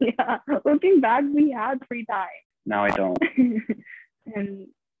 Yeah, looking back, we had free time. Now I don't. And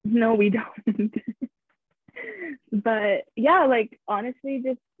no, we don't. But yeah, like honestly,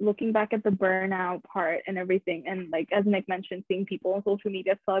 just looking back at the burnout part and everything, and like as Nick mentioned, seeing people on social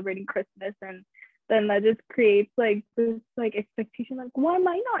media celebrating Christmas, and then that just creates like this like expectation, like why am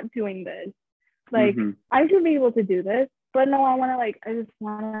I not doing this? Like I should be able to do this, but no, I just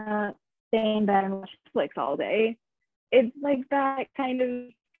want to stay in bed and watch Netflix all day. It's like that kind of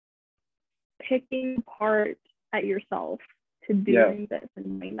picking apart at yourself to doing this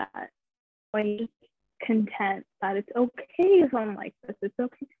and doing that. When you're just content that it's okay if I'm like this, it's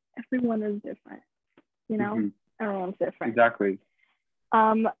okay. Everyone is different, you know. Everyone's different. Exactly.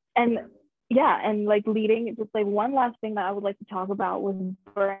 And yeah, and like leading, just like one last thing that I would like to talk about was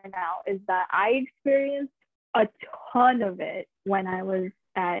burnout, is that I experienced a ton of it when I was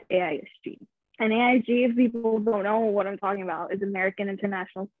at AISG. And AIG, if people don't know what I'm talking about, is American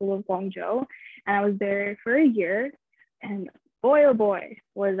International School of Guangzhou. And I was there for a year, and boy, oh boy,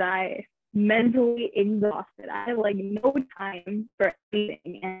 was I mentally exhausted. I had like no time for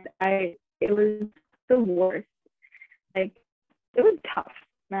anything, and it was the worst. Like it was tough,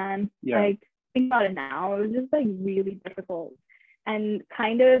 man. Like think about it now, it was just like really difficult, and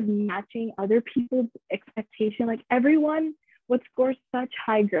kind of matching other people's expectation. Like everyone would score such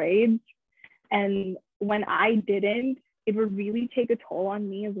high grades, and when I didn't, it would really take a toll on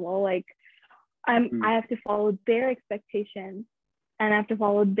me as well. Like I have to follow their expectations, and I have to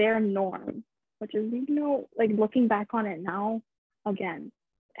follow their norms, which is, you know, like looking back on it now, again,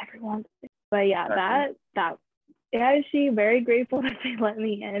 everyone's. But yeah, that yeah, actually very grateful that they let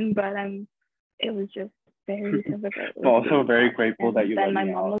me in, but it was just very difficult. Also very grateful that you let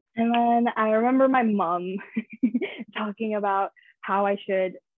me out. And then I remember my mom talking about how I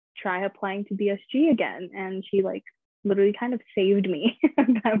should try applying to BSG again, and she like literally kind of saved me at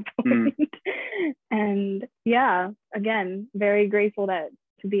that point. And yeah, again, very grateful that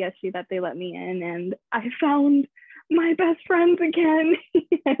to BSG that they let me in, and I found my best friends again.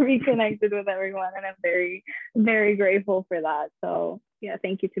 I reconnected with everyone, and I'm very, very grateful for that. So yeah,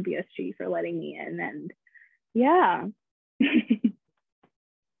 thank you to BSG for letting me in. And yeah,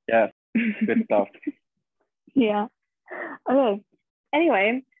 Yeah, good stuff. Yeah. Okay.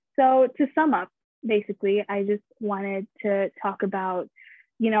 Anyway, so to sum up, basically, I just wanted to talk about,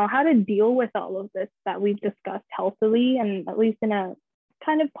 how to deal with all of this that we've discussed healthily and at least in a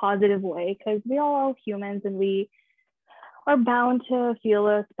kind of positive way, because we all are humans and we are bound to feel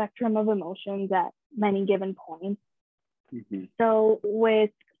a spectrum of emotions at many given points. Mm-hmm. So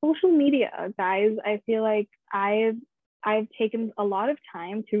with social media, guys, I feel like I've taken a lot of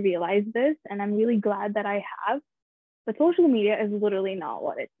time to realize this, and I'm really glad that I have. But social media is literally not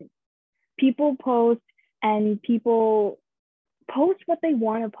what it seems. People post and people post what they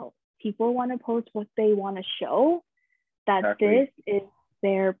want to post. People want to post what they want to show, that exactly. This is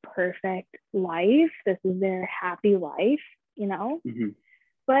their perfect life. This is their happy life, Mm-hmm.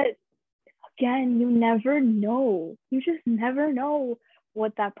 But again, you never know. You just never know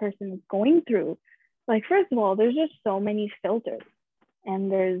what that person is going through. Like, first of all, there's just so many filters,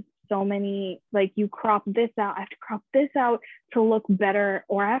 and there's so many, like, you crop this out, I have to crop this out to look better,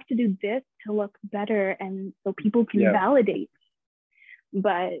 or I have to do this to look better, and so people can validate.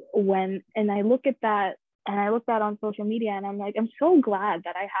 But I look at that, and I look that on social media, and I'm like, I'm so glad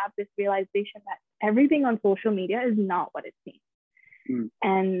that I have this realization that everything on social media is not what it seems.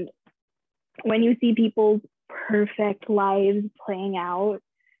 And when you see people's perfect lives playing out,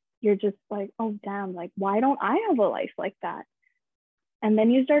 you're just like, oh damn, like, why don't I have a life like that? And then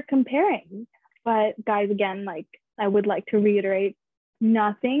you start comparing. But guys, again, like, I would like to reiterate,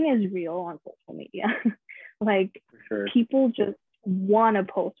 nothing is real on social media. Like, sure. People just want to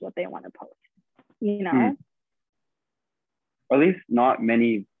post what they want to post, Or at least not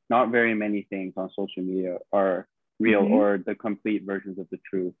very many things on social media are real or the complete versions of the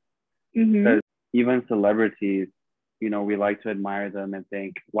truth. Because even celebrities, we like to admire them and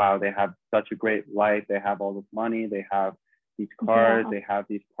think, wow, they have such a great life. They have all this money. They have these cars. They have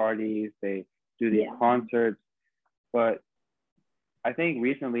these parties. They do these concerts. But I think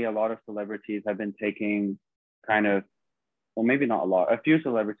recently a lot of celebrities have been taking kind of, well, maybe not a lot, a few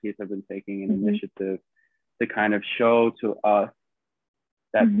celebrities have been taking an initiative to kind of show to us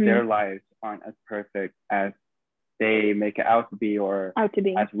that their lives aren't as perfect as they make it out to be or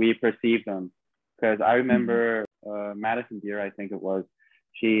as we perceive them. Because I remember Madison Beer, I think it was,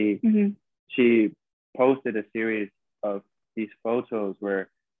 she posted a series of these photos where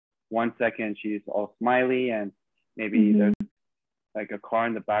 1 second she's all smiley and maybe there's like a car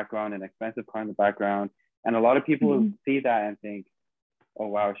in the background, an expensive car in the background. And a lot of people see that and think, oh,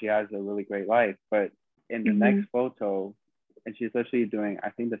 wow, she has a really great life. But in the next photo, and she's literally doing, I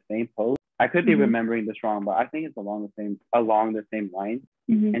think, the same pose. I could be remembering this wrong, but I think it's along the same line.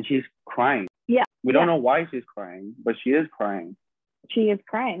 And she's crying. Yeah. We don't know why she's crying, but she is crying. She is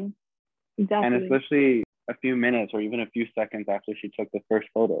crying. Exactly. And especially a few minutes or even a few seconds after she took the first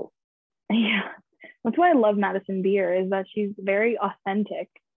photo. Yeah. That's why I love Madison Beer, is that she's very authentic.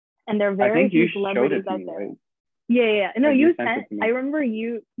 And there are very few celebrities out there. Right? Yeah. No, you sent, I remember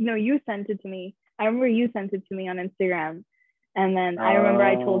you sent it to me. I remember you sent it to me on Instagram. And then I remember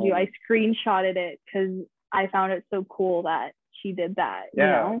I told you I screenshotted it because I found it so cool that she did that.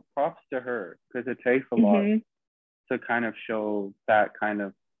 Yeah, props to her, because it takes a lot to kind of show that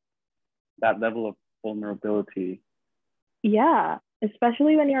level of vulnerability. Yeah,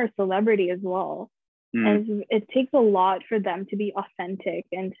 especially when you're a celebrity as well. And it takes a lot for them to be authentic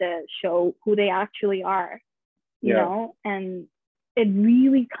and to show who they actually are, you know? And it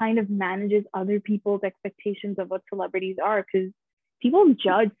really kind of manages other people's expectations of what celebrities are, because people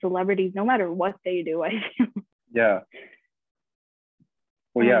judge celebrities no matter what they do, I feel. Yeah.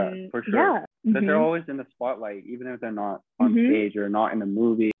 Well, yeah, for sure. Yeah. Because they're always in the spotlight, even if they're not on stage or not in a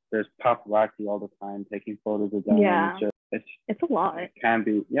movie. There's paparazzi all the time taking photos of them. Yeah. And it's a lot. It can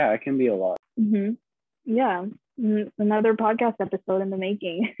be a lot. Yeah. Another podcast episode in the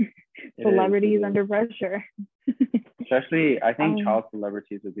making. Celebrities under pressure. Especially, I think child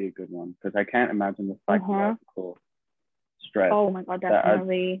celebrities would be a good one, because I can't imagine the psychological stress. Oh my God,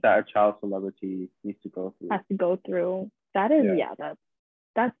 definitely. That a child celebrity needs to go through. Has to go through. That is,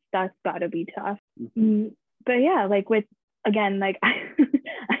 that's gotta be tough. But yeah, like with, again, like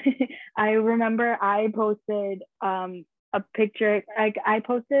I remember I posted a picture, like I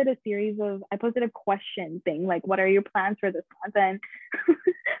posted a question thing, like, what are your plans for this month? And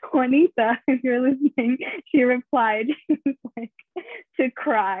Juanita, if you're listening, she replied, she was like, to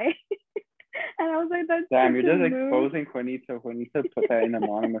cry. And I was like, that's damn, you're just exposing Juanita. Juanita put that in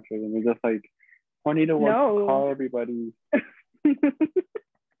anonymously, and you're just like, Juanita wants to call everybody.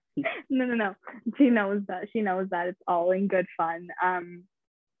 No. She knows that. It's all in good fun.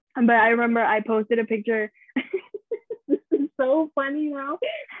 But I remember I posted a picture. This is so funny now.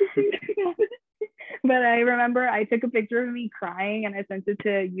 But I remember I took a picture of me crying and I sent it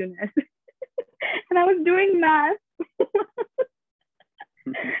to Eunice. And I was doing math.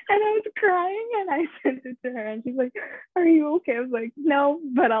 And I was crying and I sent it to her and she's like, are you okay? I was like, no,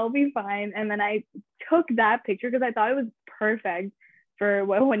 but I'll be fine. And then I took that picture because I thought it was perfect for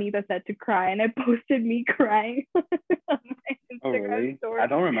what Juanita said, to cry. And I posted me crying on my Instagram really? story. I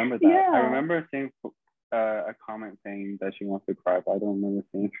don't remember that. Yeah. I remember seeing a comment saying that she wants to cry, but I don't remember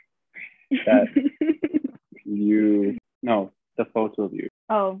seeing that the photo of you.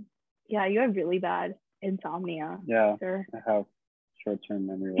 Oh, yeah, you have really bad insomnia. Yeah, sure. I have short-term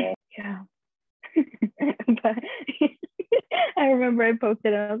memory loss. Yeah. But I remember I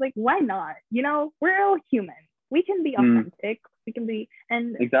posted and I was like, why not? You know, we're all human. We can be authentic. We can be,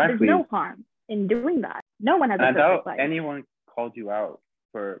 and there's no harm in doing that. No one has a perfect life. Anyone called you out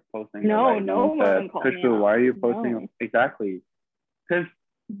for posting. No one called me out. Why are you posting? No. Exactly. Because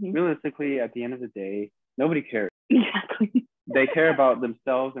realistically, at the end of the day, nobody cares. Exactly. They care about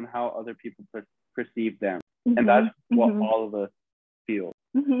themselves and how other people perceive them. And that's what all of us feel.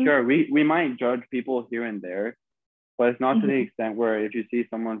 Sure, we might judge people here and there, but it's not to the extent where if you see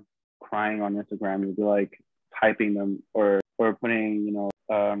someone crying on Instagram, you'll be like typing them or putting,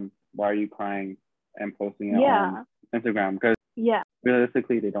 why are you crying, and posting it on Instagram, because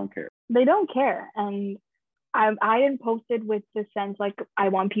realistically they don't care. They don't care. And I didn't post it with the sense like I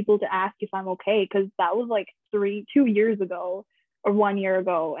want people to ask if I'm okay, because that was like 2 years ago or 1 year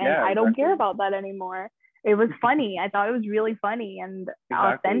ago, and I don't care about that anymore. It was funny. I thought it was really funny and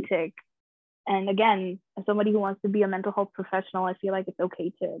authentic. And again, as somebody who wants to be a mental health professional, I feel like it's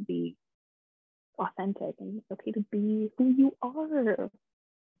okay to be authentic and it's okay to be who you are.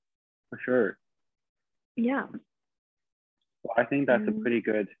 For sure. Yeah. Well, I think that's a pretty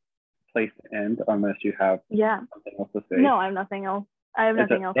good place to end, unless you have something else to say. No, I have nothing else.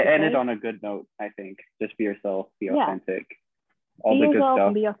 To say. Ended on a good note, I think. Just be yourself, be authentic. All the good stuff.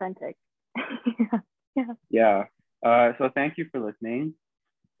 And be authentic. Yeah. So thank you for listening.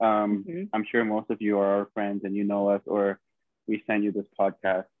 I'm sure most of you are our friends and you know us, or we send you this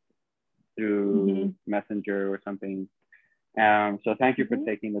podcast through Messenger or something. So thank you for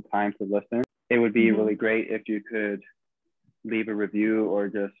taking the time to listen. It would be really great if you could leave a review or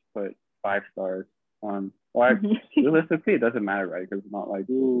just put 5 stars on. Well, realistically, it doesn't matter, right? Because it's not like,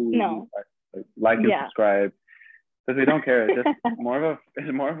 like and subscribe. Because we don't care. It's just more of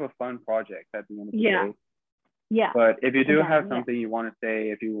a fun project at the end of the day. Yeah. But if you do have something you want to say,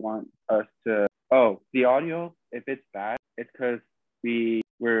 if you want us to, the audio, if it's bad, it's because we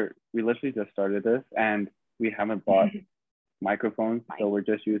literally just started this and we haven't bought microphones, so we're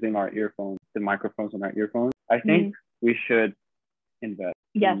just using our earphones, the microphones on our earphones. I think we should invest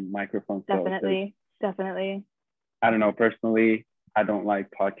in microphones. Definitely. I don't know, personally, I don't like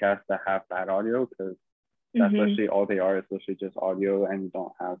podcasts that have bad audio, because that's literally all they are. It's literally just audio and you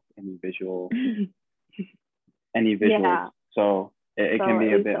don't have any visuals. So it can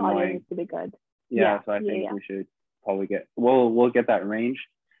be a bit annoying. Needs to be good. So I think we should probably we'll get that ranged.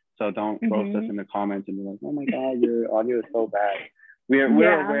 So don't roast us in the comments and be like, oh my god, your audio is so bad. We're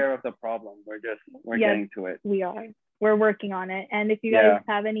aware of the problem. We're getting to it. We're working on it. And if you guys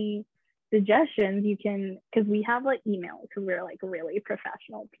have any suggestions, you can, because we have like emails, because we're like really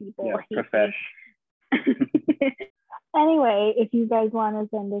professional people. Anyway, if you guys want to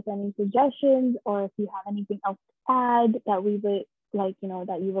send us any suggestions, or if you have anything else to add that we would like,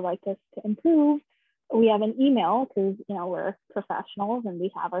 that you would like us to improve, we have an email, because we're professionals and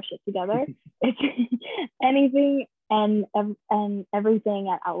we have our shit together. It's anything and everything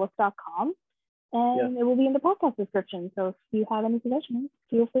at outlook.com, and it will be in the podcast description. So if you have any suggestions,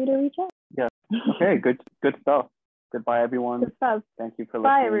 feel free to reach out. Yeah. Okay. Good stuff. Goodbye, everyone. Good stuff. Thank you for listening.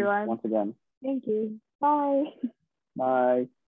 Bye, everyone. Once again. Thank you. Bye. Bye.